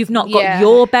feel like you've not got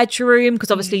your bedroom because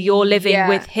obviously you're living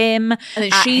with him, and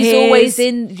then she's always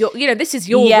in your. You know, this is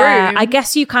your room. I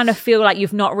guess you kind of feel like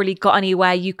you've not really got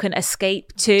anywhere you can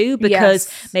escape to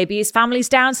because maybe his family's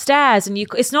downstairs, and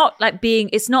it's not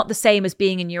the same as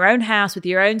being in your own house with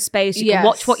your own space. You can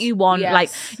watch what you want. Like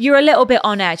you're a little bit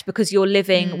on edge because you're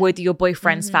living with your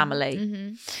boyfriend's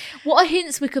family. What are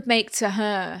hints we could make to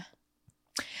her?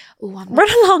 Ooh, run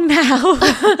along now.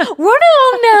 Run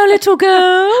along now, little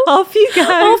girl. Off you go.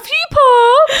 Off you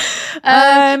pop.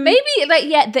 Maybe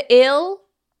like the ill.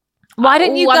 Why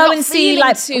don't you go and see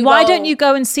why don't you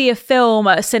go and see a film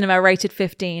at a cinema rated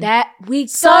 15? Sorry.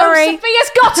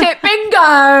 Sophia's got it.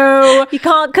 Bingo. You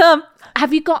can't come.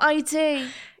 Have you got ID?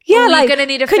 Yeah, like, you're gonna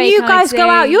need a can you guys ID? Go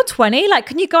out? You're 20. Like,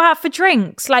 can you go out for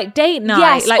drinks? Like, date night?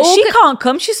 Yes, like, she can't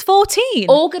come. She's 14.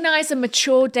 Organise a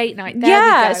mature date night. There we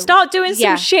go. Start doing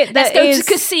some shit that Let's go to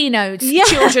casinos. Yeah.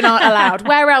 Children aren't allowed.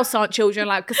 Where else aren't children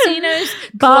allowed? Casinos,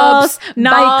 bars,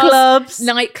 nightclubs,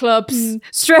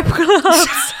 strip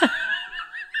clubs.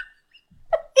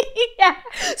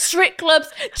 Strip clubs,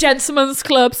 gentlemen's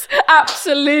clubs,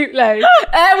 absolutely.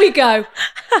 There we go.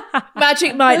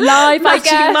 Magic Night Live, I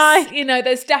guess. You know,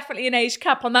 there's definitely an age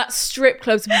cap on that. Strip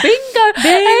clubs, bingo.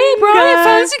 Hey, Brian,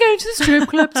 fancy going to the strip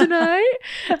club tonight?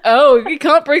 Oh, you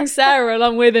can't bring Sarah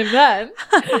along with him then.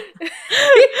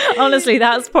 Honestly,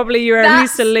 that's probably your only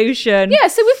solution. Yeah,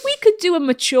 so if we could do a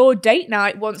mature date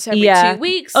night once every 2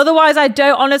 weeks. Otherwise, I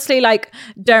don't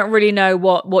really know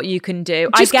what you can do.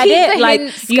 Just I get it.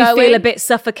 Like, you going. Feel a bit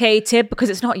suffocated because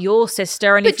it's not your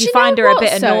sister, and if you find her a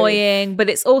bit annoying, but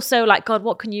it's also like, God,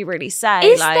 what can you really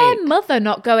say? Is their mother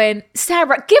not going,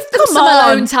 Sarah, give them some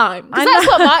alone time? Because that's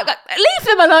what leave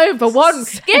them alone for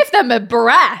once. Give them a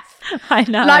breath. I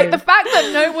know. Like the fact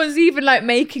that no one's even like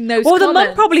making those comments. The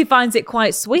mum probably finds it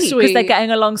quite sweet because they're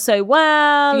getting along so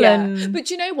well. Yeah.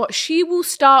 But you know what? She will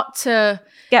start to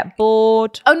get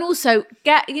bored. And also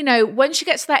when she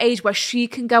gets to that age where she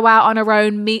can go out on her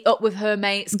own, meet up with her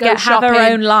mates, go shopping. Have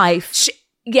her own life.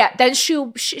 Then she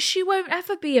won't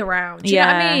ever be around. Do you know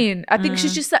what I mean? I think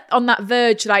she's just on that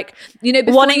verge, like,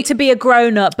 wanting to be a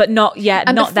grown up, but not yet,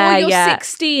 and not there yet. Before you're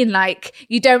 16, like,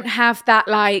 you don't have that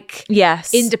like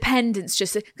independence.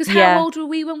 Just because how old were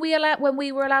we when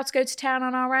we were allowed to go to town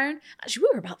on our own? Actually, we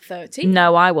were about 30.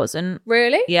 No, I wasn't.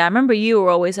 Really? Yeah, I remember you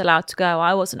were always allowed to go.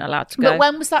 I wasn't allowed to go. But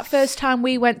when was that first time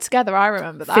we went together? I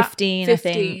remember that 15. I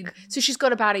think. So she's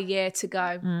got about a year to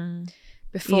go.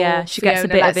 Before she gets a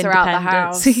bit of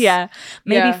independence.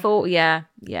 Maybe 4.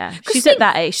 She's at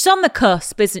that age. She's on the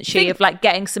cusp, isn't she, of like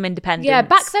getting some independence. Yeah,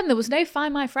 back then there was no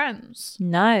Find My Friends.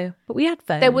 No, but we had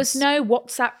phones. There was no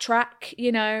WhatsApp track,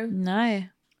 No.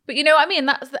 But you know what I mean?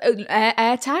 That's the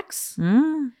air tags.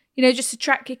 Just to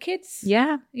track your kids.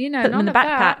 Yeah. Put them in the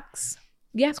backpacks.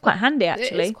 Yeah, it's quite handy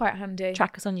actually. It's quite handy.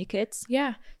 Trackers on your kids.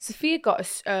 Yeah. Sophia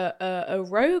got a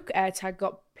rogue air tag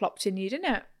got plopped in you,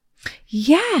 didn't it?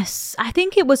 Yes, I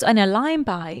think it was an line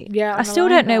bite. Yeah, I still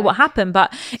don't know what happened,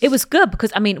 but it was good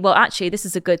because, I mean, well, actually, this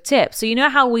is a good tip. So you know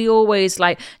how we always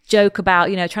like joke about,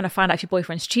 trying to find out if your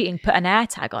boyfriend's cheating, put an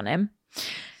AirTag on him.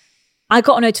 I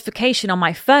got a notification on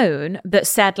my phone that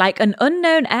said like an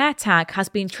unknown AirTag has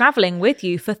been traveling with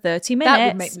you for 30 minutes. That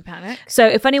would make me panic. So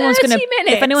if anyone's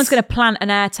gonna plant an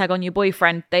AirTag on your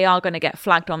boyfriend, they are gonna get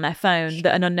flagged on their phone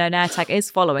that an unknown AirTag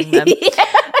is following them.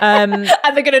 And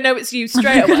they're gonna know it's you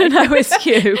straight away. Know it's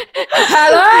you.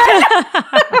 Hello.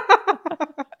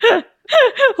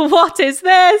 What is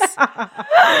this?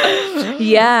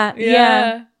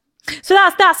 Yeah. So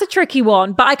that's a tricky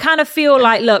one, but I kind of feel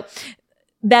like, look,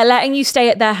 they're letting you stay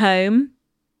at their home.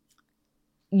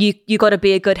 You got to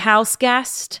be a good house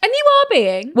guest. And you are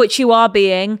being. Which you are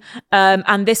being.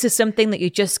 And this is something that you're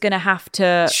just going to have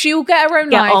to She'll get her own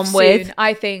get life on soon, with.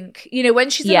 I think. When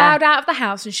she's allowed out of the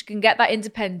house and she can get that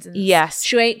independence. Yes.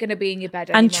 She ain't going to be in your bed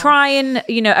anymore. And try and,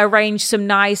 arrange some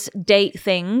nice date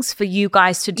things for you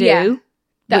guys to do. Yeah.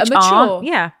 That are mature.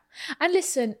 Yeah. And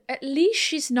listen, at least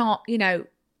she's not,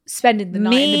 spending the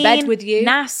night in the bed with you.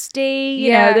 Nasty,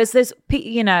 there's at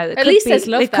least there's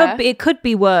love there. It could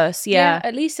be worse, yeah.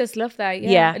 At least there's love there,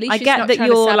 yeah. At least I she's get not that trying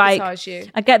you're to like, sabotage you.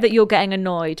 I get that you're getting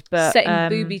annoyed, but setting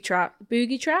boogie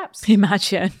traps.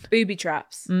 Imagine booby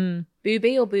traps.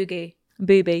 Booby or boogie?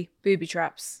 Booby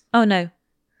traps. Oh no,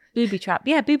 booby trap.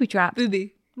 Yeah, booby trap.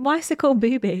 Booby. Why is it called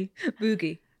booby?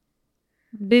 Boogie.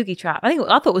 Boogie trap. I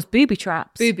thought it was booby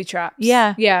traps. Booby traps.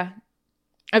 Yeah.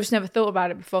 I've just never thought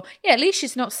about it before. Yeah, at least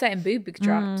she's not setting booby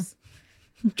traps.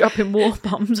 Dropping war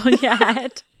bombs on your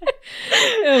head.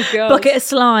 Oh, God. Bucket of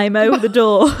slime over the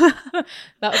door.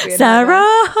 That would be Sarah.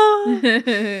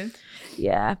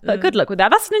 Yeah, but good luck with that.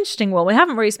 That's an interesting one. We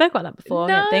haven't really spoke about that before,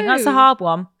 I don't think. That's a hard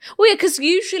one. Well, yeah, because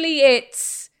usually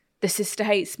it's the sister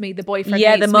hates me, the boyfriend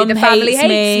hates the mum me, the family hates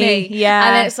me. Yeah.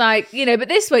 And then it's like, but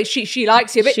this way she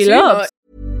likes you a bit She too loves. much.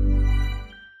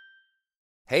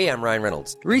 Hey, I'm Ryan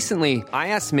Reynolds. Recently, I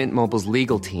asked Mint Mobile's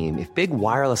legal team if big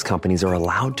wireless companies are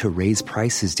allowed to raise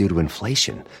prices due to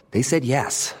inflation. They said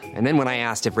yes. And then when I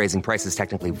asked if raising prices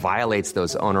technically violates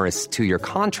those onerous 2-year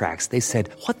contracts, they said,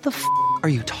 "What the f*** are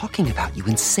you talking about, you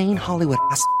insane Hollywood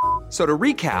ass?" So to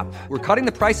recap, we're cutting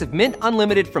the price of Mint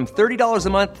Unlimited from $30 a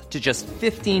month to just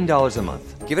 $15 a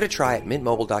month. Give it a try at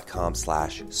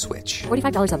mintmobile.com/switch.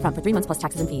 $45 up front for 3 months plus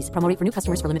taxes and fees. Promo rate for new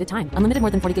customers for limited time. Unlimited more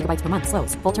than 40 gigabytes per month.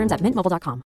 Slows full terms at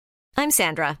mintmobile.com. I'm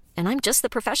Sandra, and I'm just the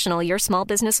professional your small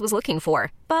business was looking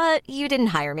for. But you didn't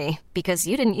hire me because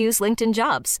you didn't use LinkedIn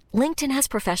Jobs. LinkedIn has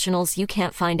professionals you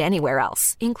can't find anywhere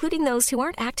else, including those who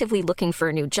aren't actively looking for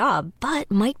a new job,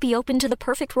 but might be open to the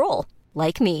perfect role,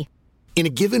 like me. In a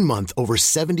given month, over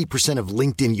 70% of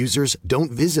LinkedIn users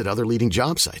don't visit other leading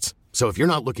job sites. So if you're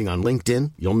not looking on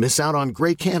LinkedIn, you'll miss out on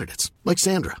great candidates like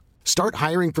Sandra. Start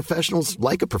hiring professionals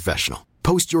like a professional.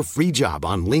 Post your free job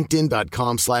on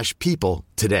linkedin.com/people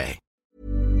today.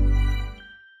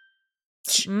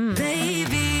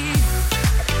 Baby.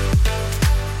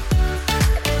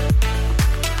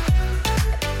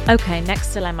 Okay,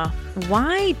 next dilemma.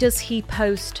 Why does he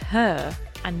post her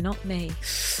and not me?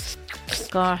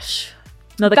 Gosh.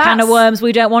 Another can of worms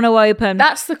we don't want to open.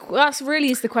 That's really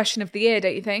is the question of the year,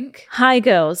 don't you think? Hi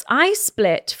girls, I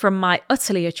split from my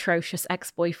utterly atrocious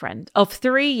ex-boyfriend of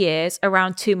 3 years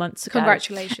around 2 months ago.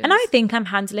 Congratulations. And I think I'm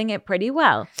handling it pretty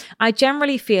well. I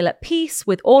generally feel at peace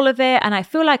with all of it, and I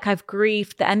feel like I've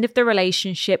grieved the end of the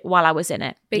relationship while I was in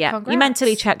it. Big congrats. You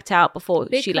mentally checked out before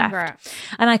she congrats. left.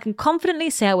 And I can confidently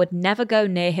say I would never go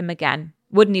near him again.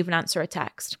 Wouldn't even answer a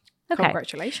text. Okay.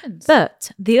 Congratulations.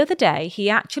 But the other day, he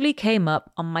actually came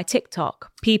up on my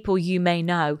TikTok, people you may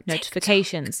know,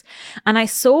 notifications. And I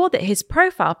saw that his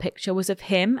profile picture was of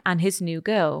him and his new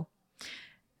girl.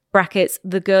 Brackets,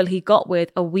 the girl he got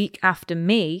with a week after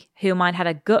me, whom I'd had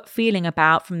a gut feeling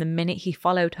about from the minute he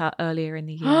followed her earlier in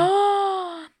the year.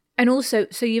 And also,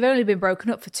 so you've only been broken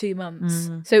up for 2 months.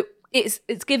 So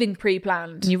it's giving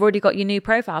pre-planned. And you've already got your new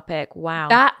profile pic. Wow.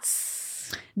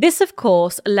 This, of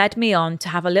course, led me on to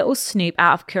have a little snoop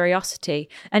out of curiosity,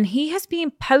 and he has been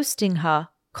posting her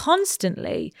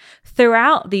constantly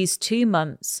throughout these 2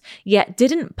 months, yet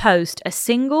didn't post a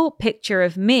single picture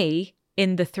of me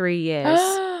in the 3 years.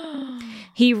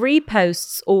 He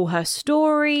reposts all her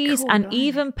stories and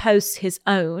even posts his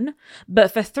own.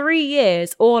 But for 3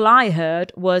 years, all I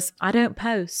heard was, I don't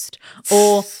post.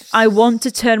 Or I want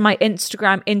to turn my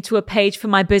Instagram into a page for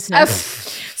my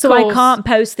business. So I can't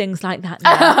post things like that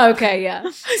now. Okay, yeah.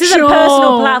 This is a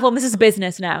personal platform. This is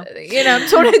business now. I'm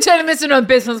turning this into a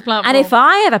business platform. And if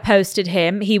I ever posted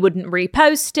him, he wouldn't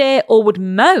repost it or would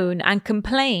moan and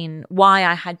complain why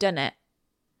I had done it.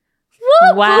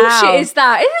 What bullshit is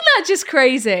that? Isn't that just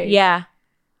crazy? Yeah.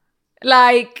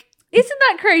 Like, isn't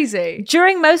that crazy?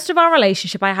 During most of our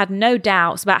relationship, I had no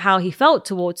doubts about how he felt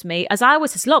towards me, as I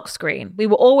was his lock screen. We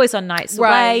were always on nights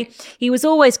away. He was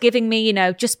always giving me, you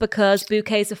know, just because,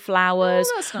 bouquets of flowers.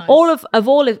 Oh, that's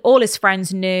nice. All his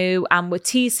friends knew and would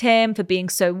tease him for being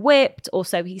so whipped, or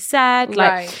so he said.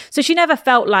 So she never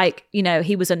felt like, you know,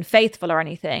 he was unfaithful or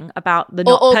anything about the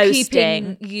not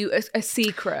posting. Keeping you a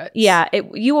secret. Yeah,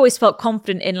 you always felt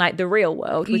confident in like the real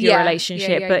world with your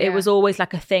relationship, but it was always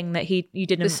like a thing that you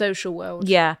didn't. The social world.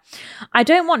 Yeah. I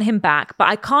don't want him back, but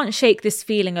I can't shake this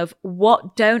feeling of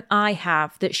what don't I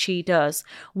have that she does?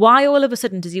 Why all of a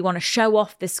sudden does he want to show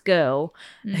off this girl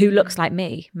who looks like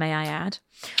me, may I add,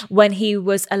 when he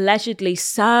was allegedly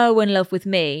so in love with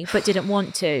me but didn't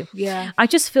want to? Yeah. I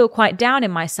just feel quite down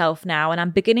in myself now, and I'm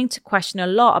beginning to question a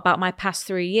lot about my past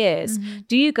 3 years.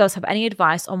 Do you girls have any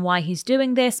advice on why he's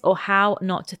doing this, or how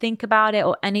not to think about it,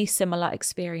 or any similar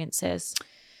experiences?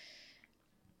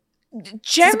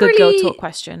 It's a good girl talk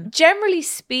question. Generally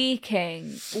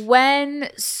speaking, when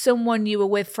someone you were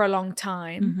with for a long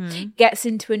time gets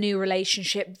into a new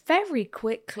relationship very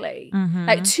quickly,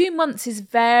 like 2 months is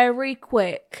very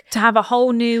quick. To have a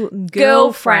whole new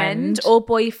girlfriend or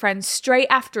boyfriend straight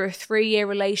after a 3-year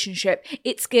relationship,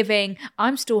 it's giving,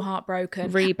 I'm still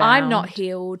heartbroken. Rebound. I'm not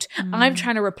healed. I'm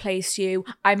trying to replace you.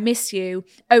 I miss you.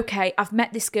 Okay, I've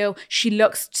met this girl. She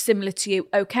looks similar to you.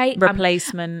 Okay.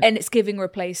 Replacement. And it's giving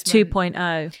replacement.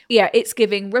 2.0. Yeah, it's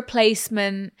giving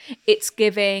replacement. It's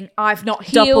giving I've not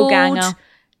healed. Doppelganger.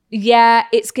 Yeah,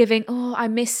 it's giving, oh, I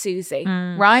miss Susie,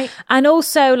 right? And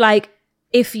also, like,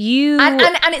 if you... And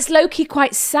it's low-key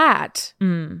quite sad,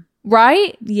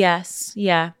 right? Yes,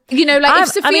 yeah. You know, like if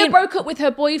Sophia broke up with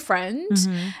her boyfriend...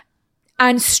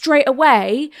 And straight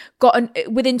away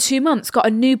within 2 months, got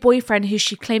a new boyfriend who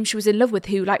she claimed she was in love with,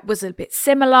 who like was a bit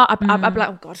similar. I'd be like,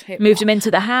 oh God. Moved him into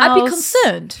the house. I'd be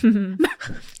concerned.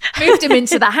 Moved him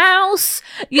into the house.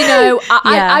 You know,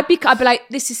 I'd be like,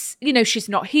 this is, you know, she's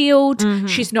not healed.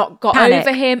 She's not got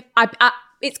over him.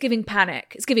 It's giving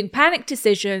panic. It's giving panic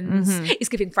decisions. It's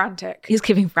giving frantic. He's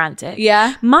giving frantic.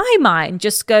 Yeah. My mind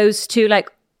just goes to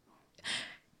like,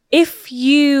 if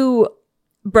you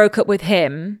broke up with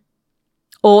him,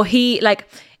 or he, like,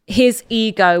 his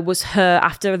ego was hurt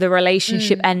after the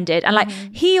relationship ended. And, like,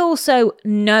 he also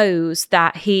knows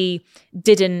that he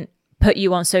didn't put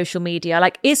you on social media.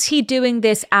 Like, is he doing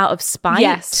this out of spite?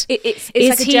 Yes. It's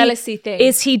like a jealousy thing.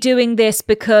 Is he doing this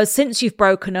because since you've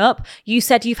broken up, you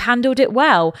said you've handled it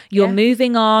well. You're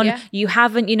moving on. Yeah. You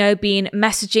haven't, you know, been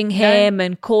messaging him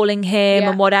and calling him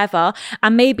and whatever.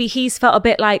 And maybe he's felt a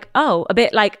bit like ego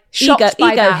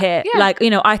hit. Yeah. Like, you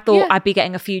know, I thought I'd be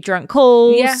getting a few drunk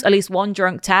calls, at least one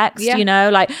drunk text, you know,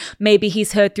 like maybe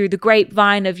he's heard through the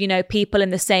grapevine of, you know, people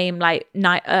in the same like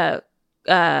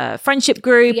friendship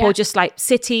group or just like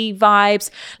city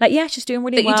vibes, like she's doing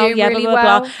really well, really blah,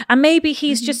 blah, blah. And maybe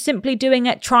he's just simply doing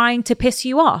it trying to piss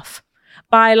you off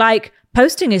by like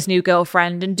posting his new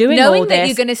girlfriend and doing knowing all this, that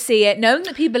you're going to see it, knowing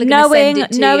that people are going to send it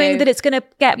to you, knowing that it's going to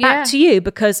get back to you,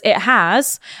 because it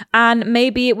has. And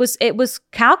maybe it was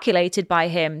calculated by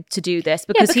him to do this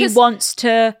because he wants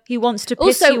to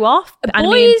piss you off.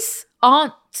 Boys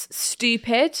aren't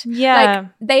stupid. Like,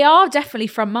 they are definitely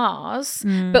from Mars,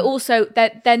 but also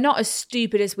they're not as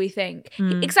stupid as we think.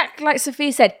 Exactly like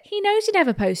Sophia said, he knows he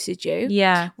never posted you.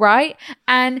 Yeah. Right?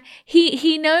 And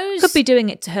he knows, could be doing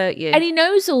it to hurt you. And he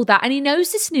knows all that, and he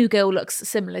knows this new girl looks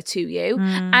similar to you,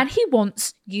 and he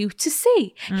wants you to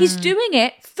see. He's doing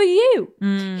it for you.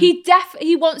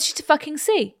 He wants you to fucking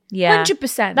see. Yeah.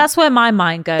 100%. That's where my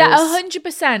mind goes. That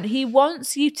 100%. He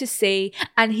wants you to see,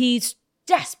 and he's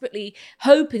desperately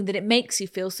hoping that it makes you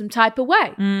feel some type of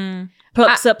way.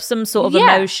 Plucks up some sort of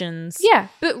emotions. Yeah,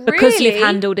 but really, because you've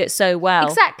handled it so well.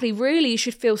 Exactly. Really, you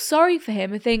should feel sorry for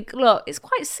him and think, look, it's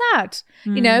quite sad.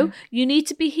 You know, you need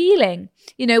to be healing.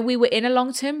 You know, we were in a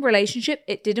long-term relationship.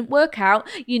 It didn't work out.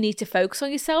 You need to focus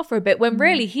on yourself for a bit, when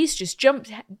really he's just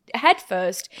jumped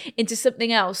headfirst into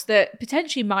something else that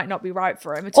potentially might not be right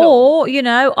for him at all. Or, you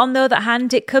know, on the other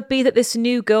hand, it could be that this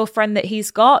new girlfriend that he's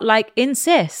got, like,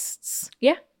 insists.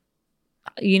 Yeah.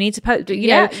 You need to post, you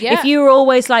know, if you were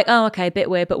always like, oh, okay, a bit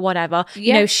weird, but whatever,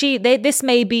 you know, this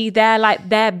may be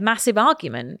their massive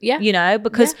argument, you know,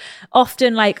 because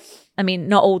often, like, I mean,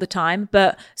 not all the time,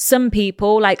 but some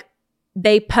people, like,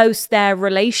 they post their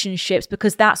relationships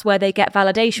because that's where they get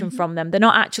validation from them. They're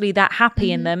not actually that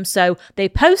happy in them. So they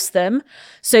post them.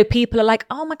 So people are like,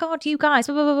 oh my God, you guys,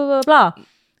 blah, blah, blah, blah, blah.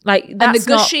 Like, that's and the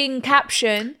gushing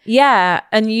caption. Yeah.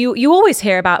 And you always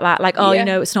hear about that. Like, oh,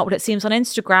 it's not what it seems on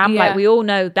Instagram. Like, we all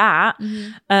know that.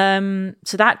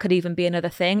 So that could even be another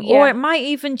thing. Or it might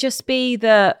even just be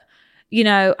that,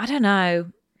 I don't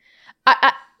know.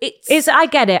 I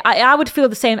get it. I would feel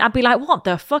the same. I'd be like, what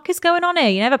the fuck is going on here?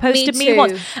 You never posted me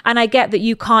once. And I get that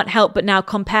you can't help but now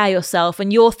compare yourself.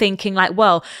 And you're thinking like,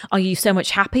 well, are you so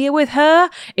much happier with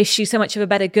her? Is she so much of a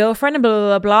better girlfriend? And blah,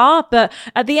 blah, blah, blah. But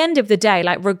at the end of the day,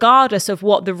 like, regardless of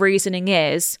what the reasoning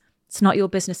is, it's not your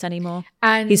business anymore.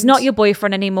 And he's not your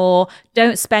boyfriend anymore.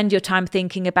 Don't spend your time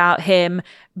thinking about him.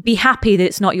 Be happy that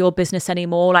it's not your business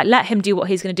anymore. Like, let him do what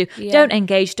he's going to do. Yeah. Don't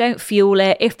engage. Don't fuel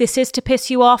it. If this is to piss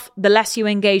you off, the less you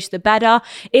engage, the better.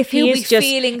 If he is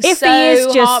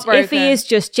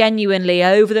just genuinely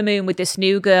over the moon with this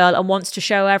new girl and wants to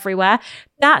show everywhere,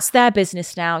 that's their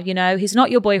business now. He's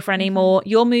not your boyfriend anymore.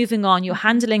 You're moving on. You're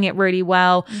handling it really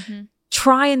well.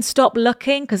 Try and stop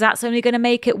looking, because that's only going to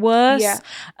make it worse.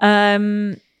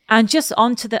 And just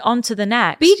onto the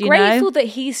next. Be grateful that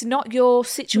he's not your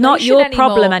situation, not your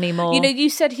problem anymore. You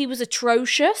said he was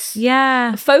atrocious.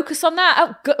 Yeah. Focus on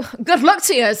that. Oh, good luck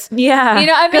to you. Yeah. You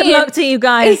know what I mean? Good luck to you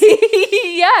guys.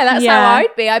 That's how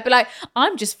I'd be. I'd be like,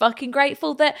 I'm just fucking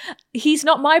grateful that he's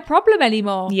not my problem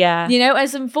anymore. Yeah.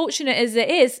 As unfortunate as it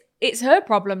is, it's her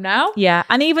problem now. Yeah.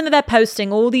 And even though they're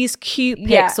posting all these cute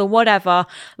pics or whatever,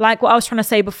 like what I was trying to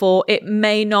say before, it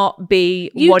may not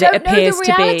be what it appears to be. You don't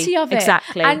know the reality of it.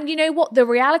 Exactly. And you know what? The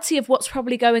reality of what's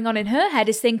probably going on in her head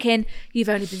is thinking, you've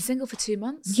only been single for 2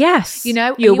 months. Yes.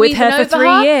 You're with her for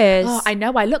 3 years. Oh, I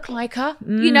know I look like her.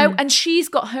 And she's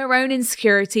got her own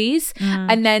insecurities.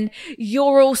 And then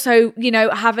you're also,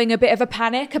 having a bit of a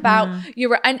panic about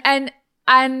your and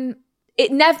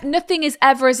nothing is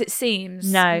ever as it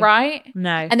seems. No. Right?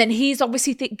 No. And then he's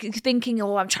obviously thinking,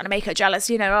 oh, I'm trying to make her jealous,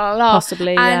 blah, blah, blah.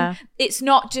 Possibly, and it's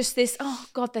not just this, oh,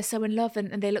 God, they're so in love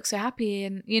and they look so happy.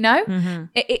 And,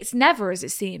 it's never as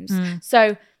it seems.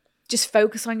 So just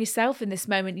focus on yourself in this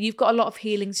moment. You've got a lot of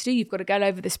healing to do. You've got to get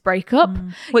over this breakup.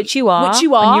 Which you are. And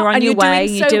you're on your way.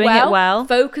 You're doing it well.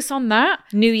 Focus on that.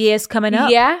 New Year's coming up.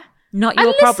 Yeah. Not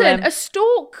your problem. Listen, a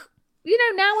stalk,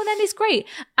 now and then is great.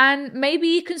 And maybe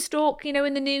you can stalk,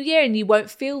 in the new year and you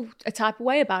won't feel a type of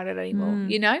way about it anymore,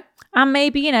 And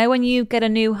maybe, when you get a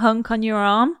new hunk on your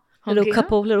arm, little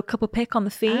couple pick on the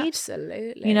feed.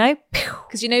 Absolutely.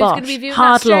 Because who's going to be viewing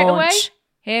that straight away?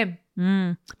 Him.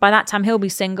 By that time, he'll be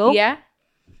single. Yeah.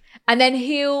 And then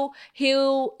he'll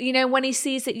when he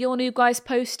sees that your new guy's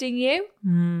posting you,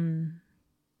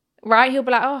 right? He'll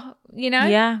be like, oh,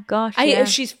 Yeah, gosh,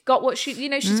 she's got what she,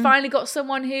 she's finally got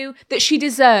someone that she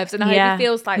deserves, and I hope he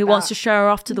feels like who that. wants to show her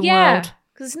off to the world.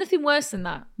 Because there's nothing worse than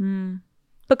that.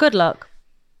 But good luck.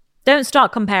 Don't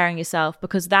start comparing yourself,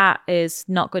 because that is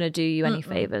not going to do you any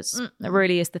favors. It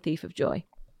really is the thief of joy.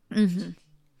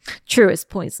 Truest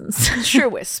poisons.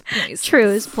 Truest poisons.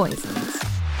 Truest poisons.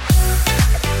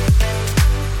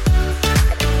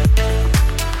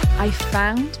 I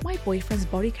found my boyfriend's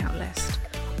body count list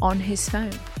on his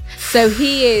phone. So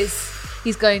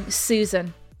he's going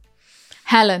Susan,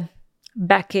 Helen,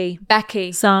 Becky,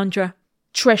 Sandra,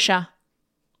 Trisha,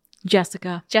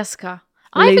 Jessica.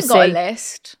 I haven't got a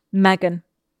list. Megan.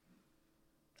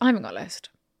 I haven't got a list.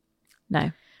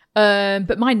 No.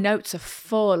 But my notes are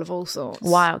full of all sorts.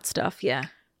 Wild stuff, yeah.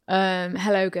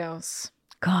 Hello, girls.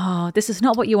 God, this is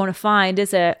not what you want to find,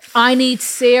 is it? I need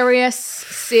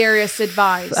serious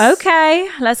advice. Okay,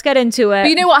 let's get into it. But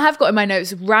you know what I have got in my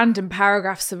notes? Random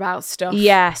paragraphs about stuff.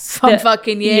 Yes. From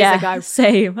fucking years ago.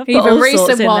 Same. I've got even all recent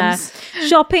sorts in ones. There.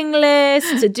 Shopping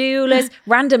lists, to-do lists,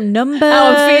 random numbers.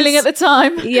 How I'm feeling at the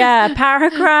time. Yeah,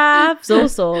 paragraphs, all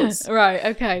sorts. Right,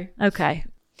 okay.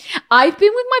 I've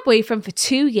been with my boyfriend for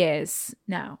 2 years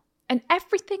now, and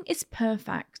everything is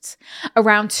perfect.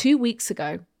 Around 2 weeks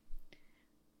ago,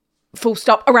 full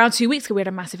stop. Around 2 weeks ago, we had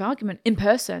a massive argument in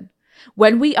person.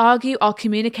 When we argue, our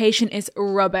communication is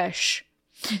rubbish.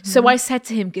 So I said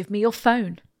to him, give me your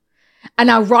phone. And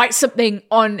I'll write something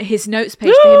on his notes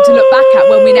page for him to look back at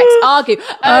when we next argue.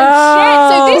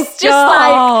 Oh, shit. So this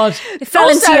just it fell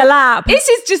into your lap. This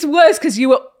is just worse because you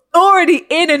were already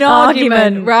in an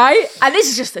argument, right? And this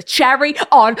is just the cherry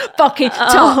on fucking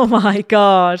top. Oh my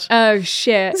God. Oh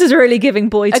shit. This is really giving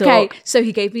boy talk. Okay, so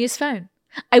he gave me his phone.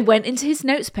 I went into his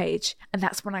notes page and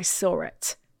that's when I saw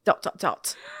it. ...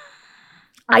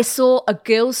 I saw a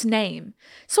girl's name.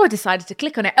 So I decided to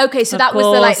click on it. Okay, so that was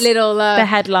the little... the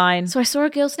headline. So I saw a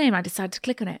girl's name. I decided to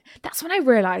click on it. That's when I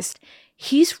realised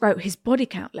he's wrote his body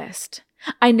count list.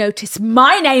 I noticed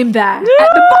my name there at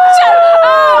the bottom.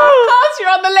 Oh, of course you're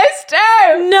on the list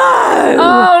too. No.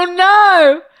 Oh,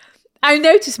 no. I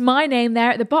noticed my name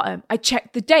there at the bottom. I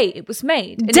checked the date it was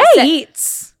made.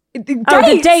 Dates?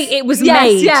 The date it was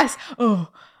made. Yes. Oh.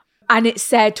 And it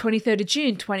said 23rd of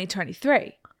June,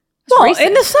 2023. What? Recent.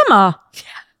 In the summer? Yeah.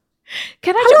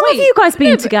 How long have you guys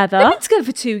been together? They've been together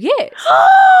for 2 years.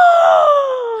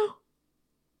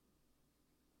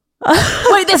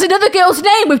 Wait, there's another girl's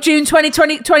name with June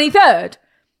 23rd?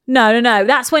 No.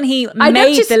 That's when he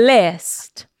made the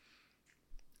list.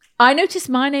 I noticed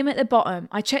my name at the bottom.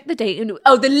 I checked the date. And,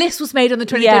 the list was made on the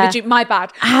 23rd of June. My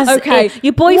bad.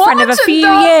 Your boyfriend of a few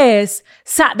years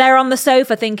sat there on the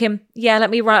sofa thinking,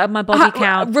 let me write up my body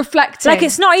count. Reflecting. Like,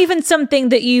 it's not even something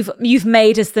that you've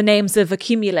made as the names have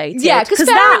accumulated. Yeah, because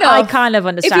that I kind of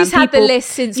understand. If he's had the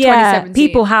list since 2017.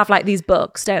 People have like these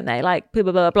books, don't they? Like, blah,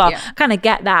 blah, blah, blah. Yeah. I kind of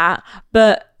get that.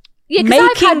 But... Yeah,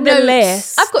 making the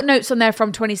list. I've got notes on there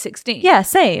from 2016. Yeah,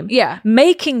 same. Yeah.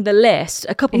 Making the list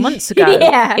a couple months ago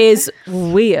is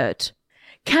weird.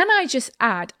 Can I just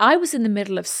add, I was in the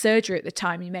middle of surgery at the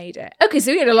time he made it. Okay,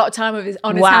 so he had a lot of time on his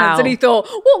hands and he thought,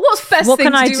 what's best thing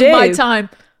to do with my time?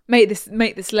 Make this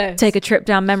list. Take a trip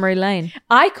down memory lane.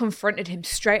 I confronted him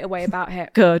straight away about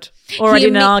it. Good. Already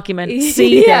in an argument.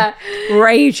 Seething.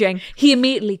 Raging. He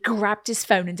immediately grabbed his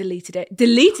phone and deleted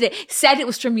it. Said it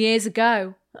was from years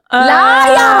ago.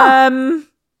 Liar!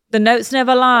 The notes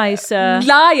never lie, sir.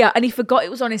 Liar. And he forgot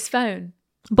it was on his phone.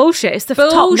 Bullshit. It's the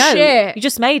top note. You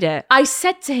just made it. I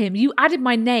said to him, you added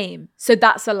my name, so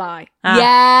that's a lie.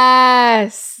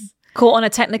 Yes. Caught on a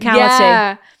technicality.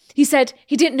 Yeah. He said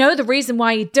he didn't know the reason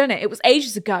why he'd done it. It was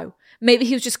ages ago. Maybe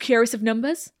he was just curious of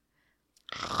numbers.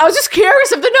 I was just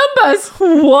curious of the numbers.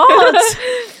 What?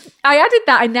 I added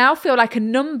that. I now feel like a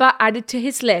number added to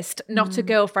his list, not a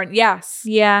girlfriend. Yes.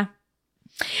 Yeah.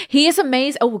 He is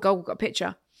amazing. Oh, we've got a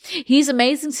picture. He's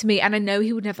amazing to me and I know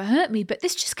he would never hurt me, but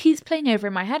this just keeps playing over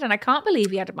in my head and I can't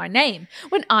believe he added my name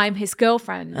when I'm his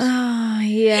girlfriend. Oh,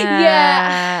 yeah.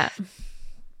 Yeah.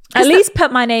 At least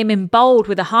put my name in bold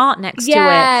with a heart next to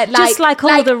it. Just like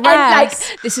all the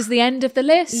rest. This is the end of the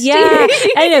list. Yeah.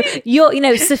 I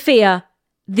know, Sophia,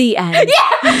 the end.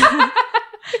 Yeah.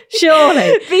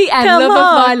 Surely. The end. Love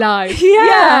of my life.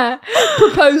 Yeah.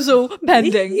 Proposal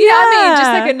pending. Yeah. I mean,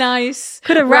 just like a nice...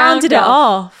 Could have rounded it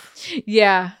off.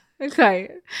 Yeah. Okay.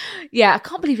 Yeah, I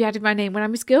can't believe he added my name when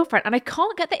I'm his girlfriend and I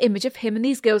can't get the image of him and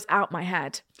these girls out my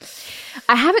head.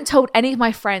 I haven't told any of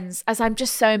my friends as I'm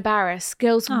just so embarrassed.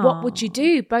 Girls, what would you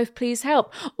do? Both please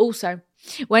help. Also,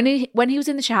 when he was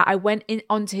in the chat, I went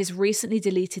onto his recently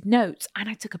deleted notes and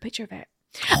I took a picture of it.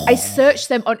 I searched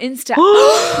them on Insta.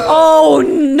 Oh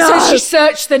no. So she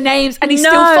searched the names and he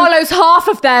still follows half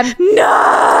of them.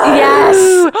 No.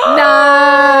 Yes.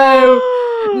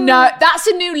 No, that's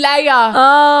a new layer.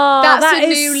 Oh, that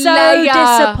is so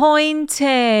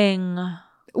disappointing.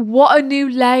 What a new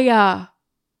layer.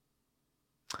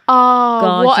 Oh,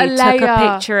 God, what a layer. You took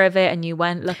a picture of it and you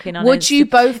went looking on it. Would you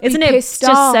both be Isn't pissed it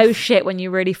just off? so shit when you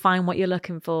really find what you're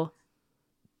looking for?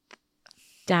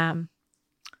 Damn.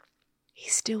 He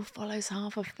still follows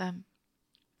half of them.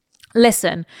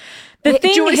 Listen, the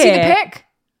thing do you want to see the pic?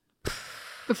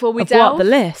 Before we delve? What, the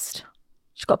list?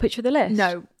 She's got a picture of the list?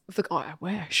 No. I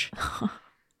wish.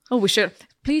 Oh, we should.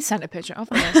 Please send a picture of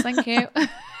the list. Thank you.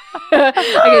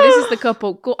 Okay, this is the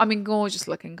couple. Gorgeous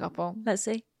looking couple. Let's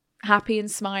see. Happy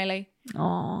and smiley.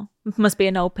 Oh, must be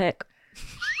an old pic.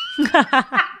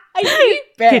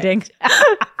 Kidding.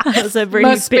 That was a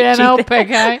really must be an old pic,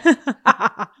 eh?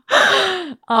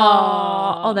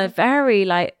 Oh, they're very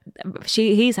like.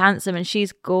 He's handsome and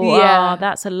she's gorgeous. Yeah,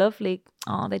 that's a lovely.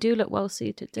 Oh, they do look well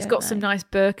suited. He's got some nice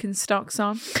Birkenstocks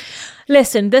on.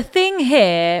 Listen, the thing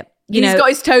here, he's got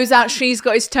his toes out. She's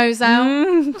got his toes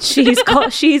out. She's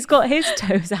got his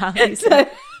toes out.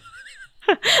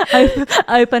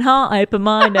 Open heart, open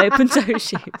mind, open toe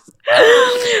shoes.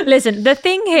 Listen, the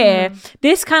thing here,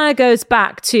 this kind of goes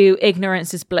back to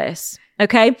ignorance is bliss.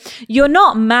 Okay, you're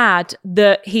not mad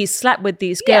that he's slept with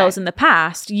these girls in the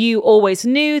past. You always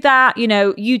knew that.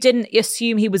 You didn't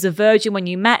assume he was a virgin when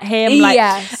you met him. Like,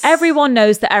 everyone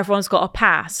knows that everyone's got a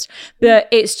past, but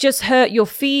it's just hurt your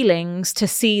feelings to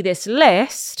see this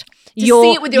list.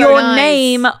 See it with your own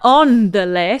name on the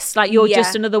list, like you're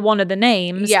just another one of the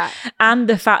names. Yeah, and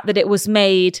the fact that it was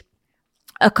made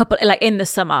a couple in the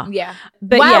summer. Yeah.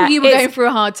 But you were going through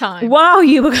a hard time. Wow,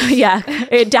 you were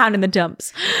down in the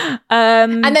dumps.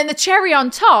 And then the cherry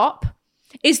on top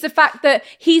is the fact that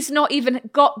he's not even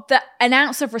got an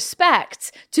ounce of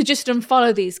respect to just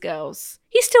unfollow these girls.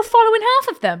 He's still following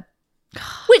half of them.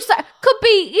 Which that could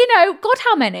be, God,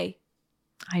 how many?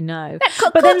 I know.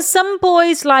 But then some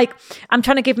boys, like, I'm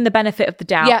trying to give him the benefit of the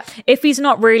doubt. Yeah. If he's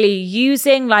not really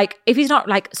using, like, if he's not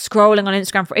like scrolling on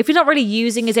Instagram, if he's not really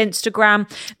using his Instagram,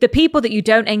 the people that you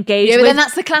don't engage with. Then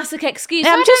that's the classic excuse.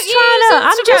 I'm just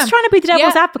trying to be the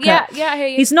devil's advocate. Yeah, I hear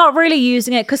you. He's not really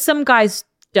using it because some guys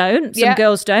don't, some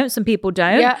girls don't, some people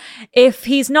don't. Yeah. If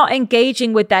he's not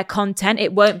engaging with their content,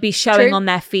 it won't be showing on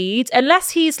their feed unless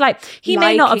he's like, he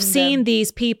may not have seen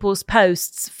these people's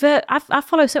posts. For I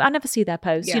follow, so I never see their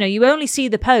posts. You know, you only see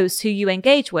the posts who you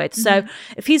engage with. So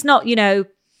if he's not, you know,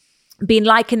 been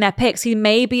liking their pics, he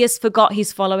maybe has forgot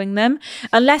he's following them.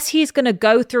 Unless he's going to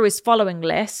go through his following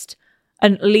list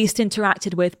and least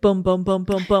interacted with, boom, boom, boom,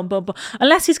 boom, boom, boom, boom.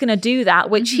 Unless he's going to do that,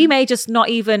 which he may just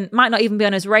might not even be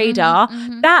on his radar.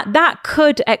 That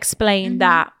could explain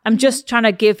that. I'm just trying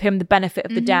to give him the benefit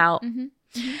of the doubt.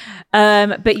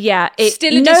 But yeah,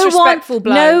 still a disrespectful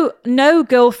blow. No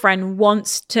girlfriend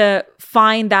wants to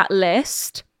find that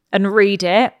list and read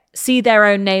it, see their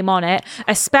own name on it,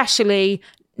 especially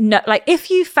like if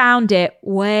you found it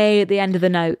way at the end of the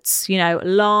notes, you know,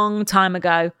 long time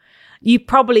ago. You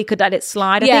probably could let it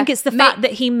slide. I think it's the fact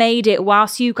that he made it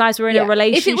whilst you guys were in a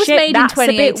relationship. If it was made that's in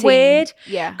 2018, a bit weird.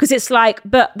 Yeah. Because it's like,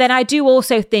 but then I do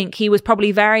also think he was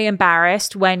probably very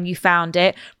embarrassed when you found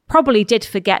it. Probably did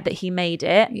forget that he made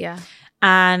it. Yeah.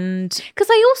 And because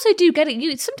I also do get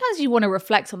it. Sometimes you want to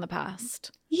reflect on the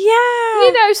past. Yeah.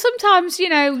 You know, sometimes, you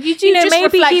know, you do just maybe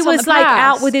reflect he on was the like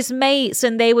past. out with his mates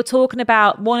and they were talking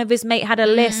about one of his mate had a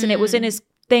list and it was in his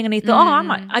thing and he thought,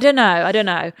 I don't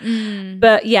know.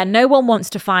 But yeah, no one wants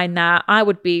to find that. I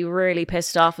would be really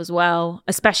pissed off as well,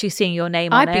 especially seeing your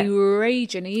name on it. I'd be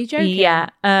raging. Are you joking? Yeah.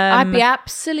 I'd be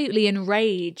absolutely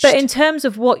enraged. But in terms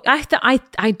of what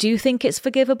I do think it's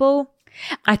forgivable.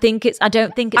 I don't think it's a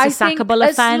sackable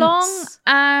offense. As long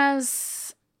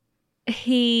as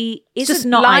he isn't just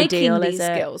not liking ideal, these is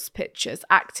it? girls' pictures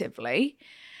actively.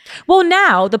 Well,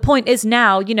 now the point is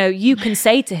you know, you can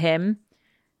say to him,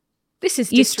 this is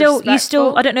disrespectful. You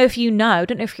still, I don't know if you know, I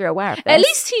don't know if you're aware of this. At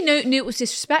least he knew it was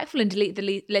disrespectful and deleted the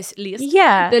list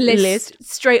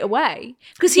straight away.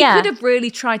 Because he could have really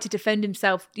tried to defend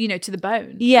himself, you know, to the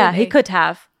bone. Yeah, he could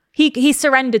have. He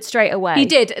surrendered straight away. He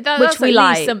did. That's which we at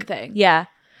like. least something. Yeah.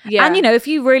 And you know, if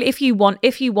you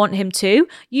want him to,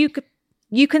 you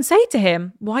can say to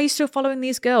him, why are you still following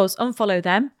these girls? Unfollow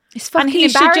them. It's fucking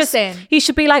embarrassing. He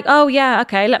should be like, oh yeah,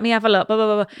 okay, let me have a look. Blah,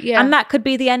 blah, blah. Yeah. And that could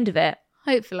be the end of it.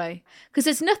 Hopefully. Because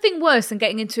there's nothing worse than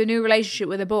getting into a new relationship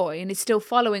with a boy and he's still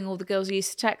following all the girls he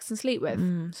used to text and sleep with.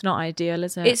 It's not ideal,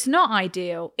 is it? It's not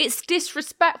ideal. It's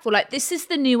disrespectful. Like, this is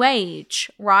the new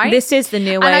age, right? This is the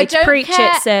new age. Preach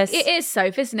it, sis. It is,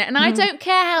 Soph, isn't it? And I don't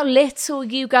care how little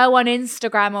you go on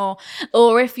Instagram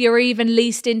or if you're even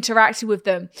least interacting with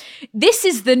them. This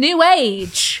is the new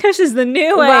age. This is the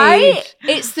new age. Right?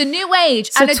 It's the new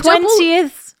age. So and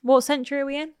 20th, what century are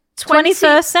we in?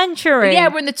 21st century. Yeah,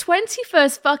 we're in the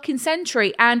 21st fucking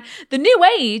century, and the new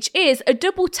age is a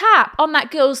double tap on that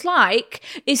girl's on that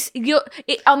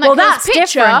girl's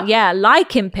picture. Different. Yeah,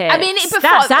 liking pics. I mean,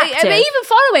 that's active. Even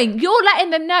following, you're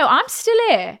letting them know I'm still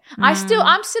here. I'm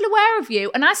still aware of you,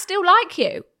 and I still like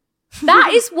you. That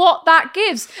is what that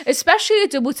gives, especially a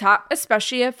double tap,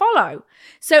 especially a follow.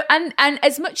 So, and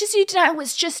as much as you know,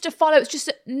 it's just a follow.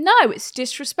 It's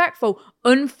disrespectful.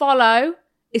 Unfollow.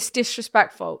 It's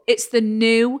disrespectful. It's the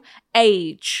new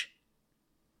age.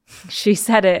 She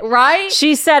said it. Right?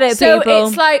 She said it, so people. So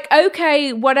it's like,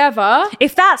 okay, whatever.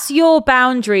 If that's your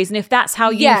boundaries and if that's how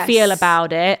you feel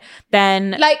about it,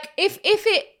 then... Like, if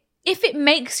it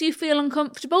makes you feel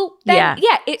uncomfortable, then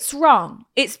it's wrong.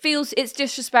 It's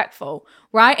disrespectful,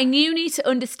 right? And you need to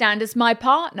understand as my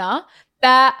partner...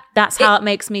 That's how it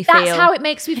makes me feel. That's how it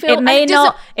makes me feel. It may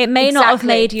not have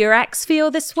made your ex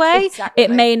feel this way. Exactly. It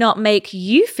may not make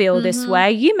you feel this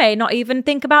way. You may not even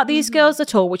think about these girls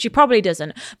at all, which he probably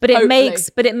doesn't. But it makes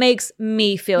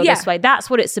me feel this way. That's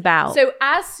what it's about. So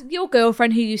as your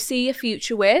girlfriend who you see a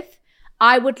future with,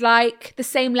 I would like the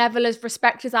same level of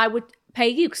respect as I would pay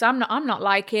you, because I'm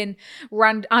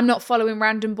not following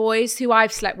random boys who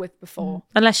I've slept with before.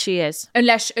 Unless she is.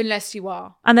 Unless you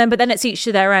are. But then it's each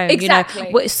to their own. Exactly.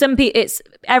 You know, some people,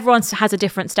 everyone has a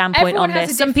different standpoint on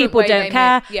this. Some people don't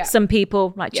care. Yeah. Some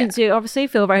people, like Chinsu, obviously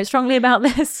feel very strongly about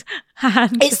this.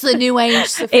 And it's the new age,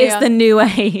 Sophia. It's the new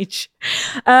age.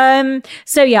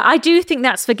 So yeah, I do think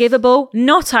that's forgivable.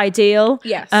 Not ideal.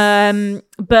 Yes.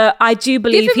 But I do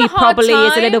believe he probably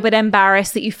is a little bit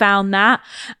embarrassed that you found that.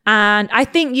 And I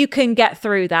think you can get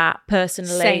through that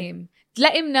personally. Same.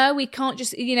 let him know we can't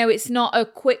just, it's not a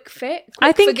quick fit.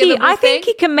 I think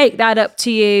he can make that up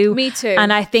to you. Me too.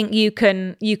 And I think you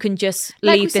can just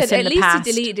leave this in the past. At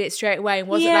least he deleted it straight away and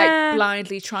wasn't like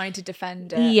blindly trying to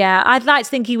defend it. Yeah, I'd like to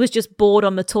think he was just bored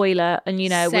on the toilet and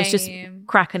was just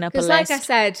cracking up a list. Because like I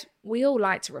said, we all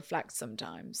like to reflect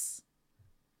sometimes.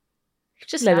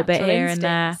 Just a little bit here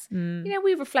instincts. And there.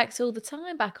 We reflect all the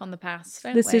time back on the past,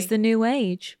 don't This we? is the new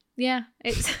age. Yeah,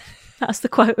 it's... That's the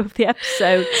quote of the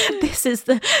episode. This is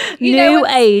the new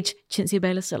age. Cinzia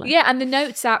Baylor-Stiller. Yeah, and the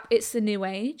Notes app, it's the new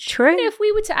age. True. If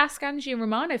we were to ask Angie and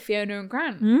Romano, Fiona and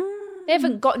Grant, they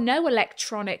haven't got no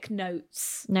electronic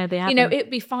notes. No, they haven't. It'd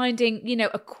be finding,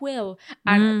 a quill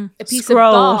and a piece of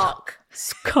bark.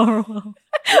 Scroll.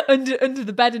 under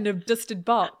the bed in a dusted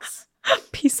box.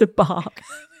 Piece of bark.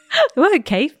 They weren't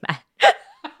cavemen.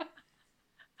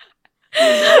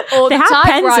 Or they the had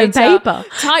pens and paper.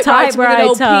 Typewriter with an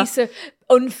old piece of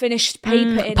unfinished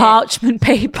paper in parchment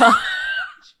paper.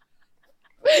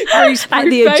 Greaseproof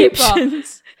the paper.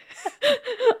 Egyptians.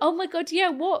 Oh my god, yeah.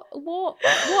 What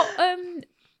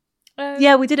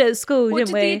yeah, we did it at school, didn't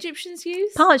we? What did the Egyptians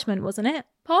use? Parchment, wasn't it?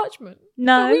 Parchment?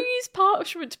 No. But we used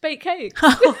parchment to bake cakes.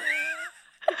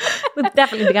 We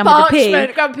definitely began with the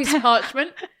P. Grab a piece of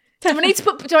parchment. Do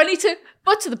I need to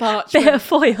butter the parchment? Bit of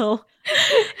foil.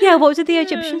 Yeah, what did the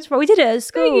Egyptians for? We did it at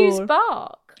school. They used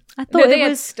bark. I thought they it had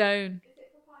was stone.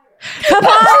 Papyrus!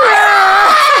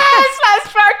 Let's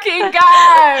fucking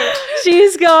go!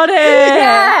 She's got it.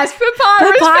 Yes,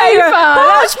 papyrus paper.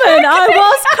 Parchment. I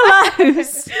was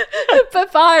close.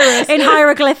 Papyrus in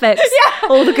hieroglyphics. Yeah.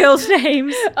 All the girls'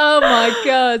 names. Oh my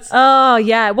god. Oh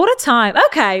yeah, what a time.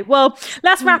 Okay, well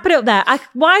let's wrap it up there.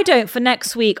 Why don't for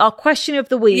next week our question of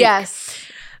the week?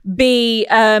 Be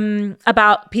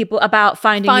about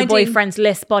finding your boyfriend's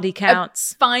list body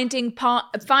counts, finding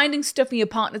stuff in your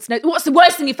partner's notes. What's the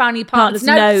worst thing you found in your partner's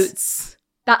notes?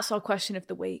 That's our question of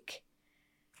the week.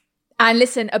 And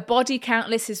listen, a body count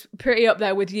list is pretty up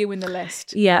there with you in the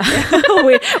list. Yeah,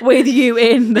 with you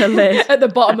in the list at the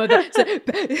bottom of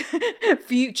the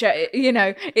future.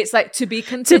 It's like to be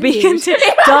continued. To be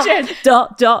continued.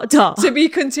 dot. To be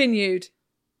continued.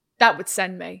 That would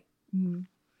send me.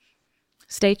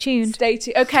 Stay tuned.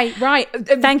 Okay, right.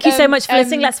 Thank you so much for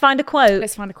listening. Let's find a quote.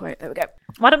 Let's find a quote. There we go.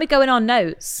 Why don't we go in our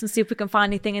notes and see if we can find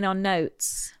anything in our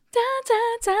notes? Da, da,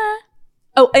 da.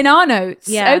 Oh, in our notes?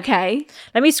 Yeah. Okay.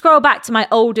 Let me scroll back to my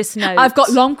oldest notes. I've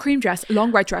got long cream dress,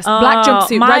 long red dress, black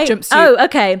jumpsuit, red jumpsuit. Oh,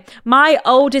 okay. My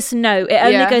oldest note, it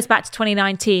only goes back to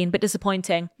 2019, but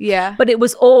disappointing. Yeah. But it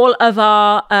was all of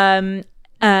our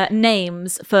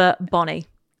names for Bonnie,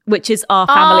 which is our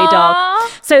family dog.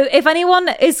 So if anyone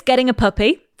is getting a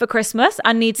puppy for Christmas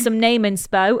and needs some name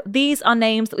inspo, these are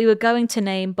names that we were going to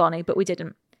name Bonnie, but we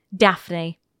didn't.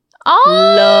 Daphne.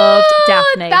 Loved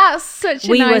Daphne. That's such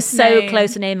a We nice were so name.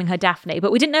 close to naming her Daphne,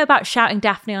 but we didn't know about shouting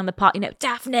Daphne on the part.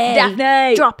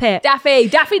 Daphne. Drop it. Daffy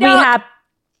dog. We had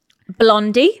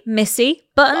Blondie, Missy,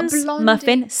 Buttons,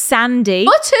 Muffin, Sandy.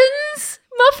 Buttons,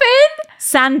 Muffin.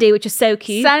 Sandy, which is so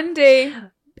cute. Sandy.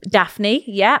 Daphne,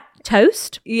 yeah.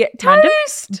 Toast. Yeah, Random.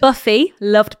 Toast. Buffy,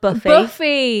 loved Buffy.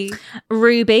 Buffy.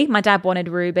 Ruby, my dad wanted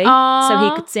Ruby. Aww. So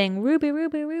he could sing Ruby,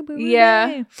 Ruby, Ruby, Ruby.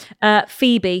 Yeah.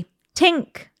 Phoebe,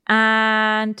 Tink,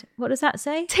 and what does that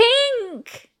say?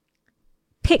 Tink.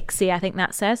 Pixie, I think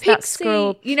that says. Pixie. That's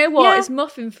scroll. You know what? Yeah. It's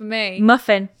Muffin for me.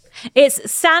 Muffin.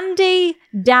 It's Sandy,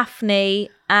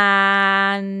 Daphne,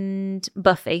 and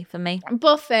Buffy for me.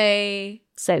 Buffy.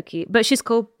 So cute. But she's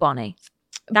called Bonnie.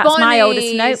 That's Bonnie's my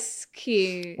oldest note.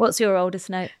 Cute. What's your oldest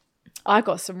note? I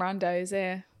got some randos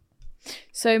here.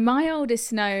 So my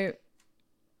oldest note,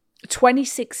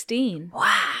 2016. Wow.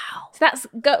 So that's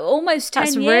almost 10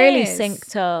 years. That's really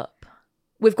synced up.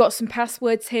 We've got some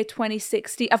passwords here,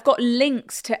 2016. I've got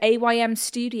links to AYM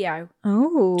Studio.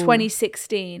 Oh.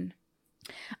 2016.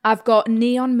 I've got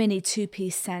neon mini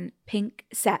two-piece set,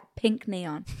 pink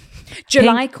neon.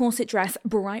 July corset dress,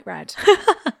 bright red.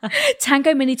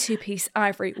 Tango mini two-piece,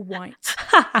 ivory, white.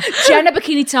 Jenna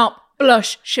bikini top,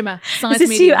 blush, shimmer, size medium. Is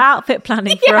this you outfit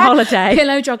planning for a holiday?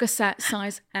 Pillow jogger set,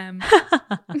 size M.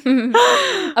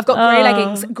 I've got grey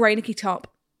leggings, grey Nikki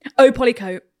top, poly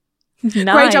coat, nice.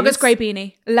 Grey joggers, grey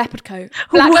beanie, leopard coat,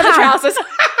 black leather trousers.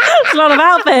 That's a lot of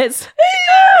outfits.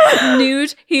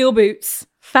 Nude heel boots.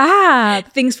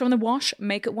 Fab. Things from the wash,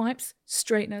 makeup wipes,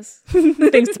 straighteners.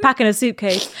 Things to pack in a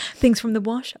suitcase. Things from the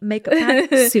wash, makeup pack,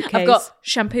 suitcase. I've got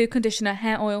shampoo, conditioner,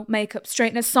 hair oil, makeup,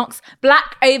 straighteners, socks,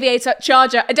 black aviator,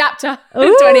 charger, adapter.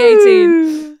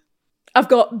 2018. I've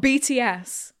got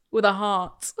BTS with a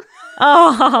heart.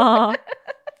 Oh.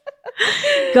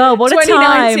 God, what a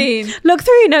time. Look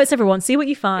through your notes, everyone. See what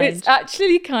you find. It's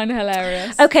actually kind of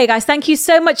hilarious. Okay, guys, thank you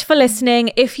so much for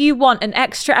listening. If you want an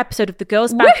extra episode of the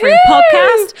Girls Bathroom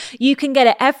podcast, you can get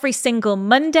it every single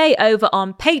Monday over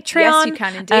on Patreon. Yes, you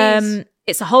can indeed.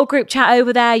 It's a whole group chat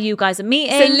over there. You guys are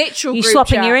meeting. It's a literal You're group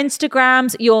swapping chat. your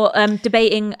Instagrams. You're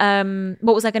debating,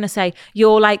 what was I going to say?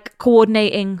 You're like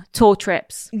coordinating tour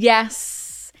trips. Yes.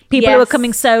 People who are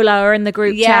coming solo are in the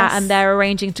group chat and they're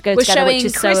arranging to go together, which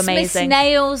is Christmas so amazing.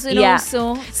 Nails and all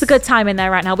sorts. It's a good time in there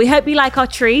right now. We hope you like our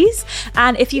trees.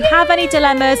 And if you have any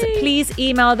dilemmas, please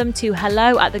email them to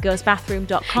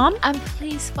hello@thegirlsbathroom.com. And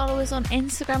please follow us on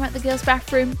Instagram at The Girls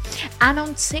Bathroom and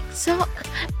on TikTok.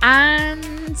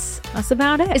 And that's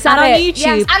about it. Is that and it? on YouTube.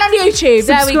 Yes, and on YouTube.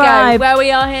 Subscribe. There we go. Where we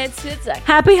are here today.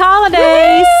 Happy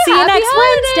holidays. Woo! See you Happy next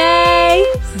holidays.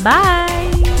 Wednesday. Bye.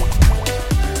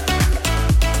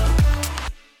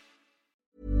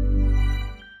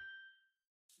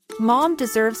 Mom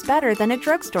deserves better than a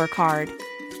drugstore card.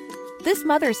 This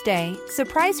Mother's Day,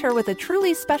 surprise her with a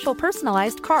truly special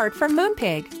personalized card from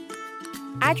Moonpig.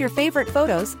 Add your favorite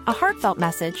photos, a heartfelt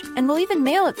message, and we'll even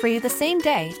mail it for you the same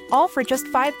day, all for just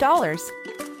 $5.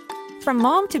 From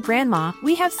mom to grandma,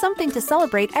 we have something to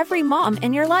celebrate every mom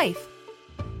in your life.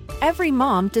 Every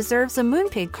mom deserves a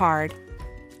Moonpig card.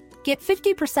 Get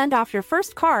 50% off your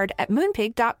first card at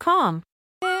moonpig.com.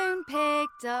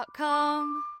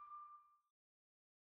 Moonpig.com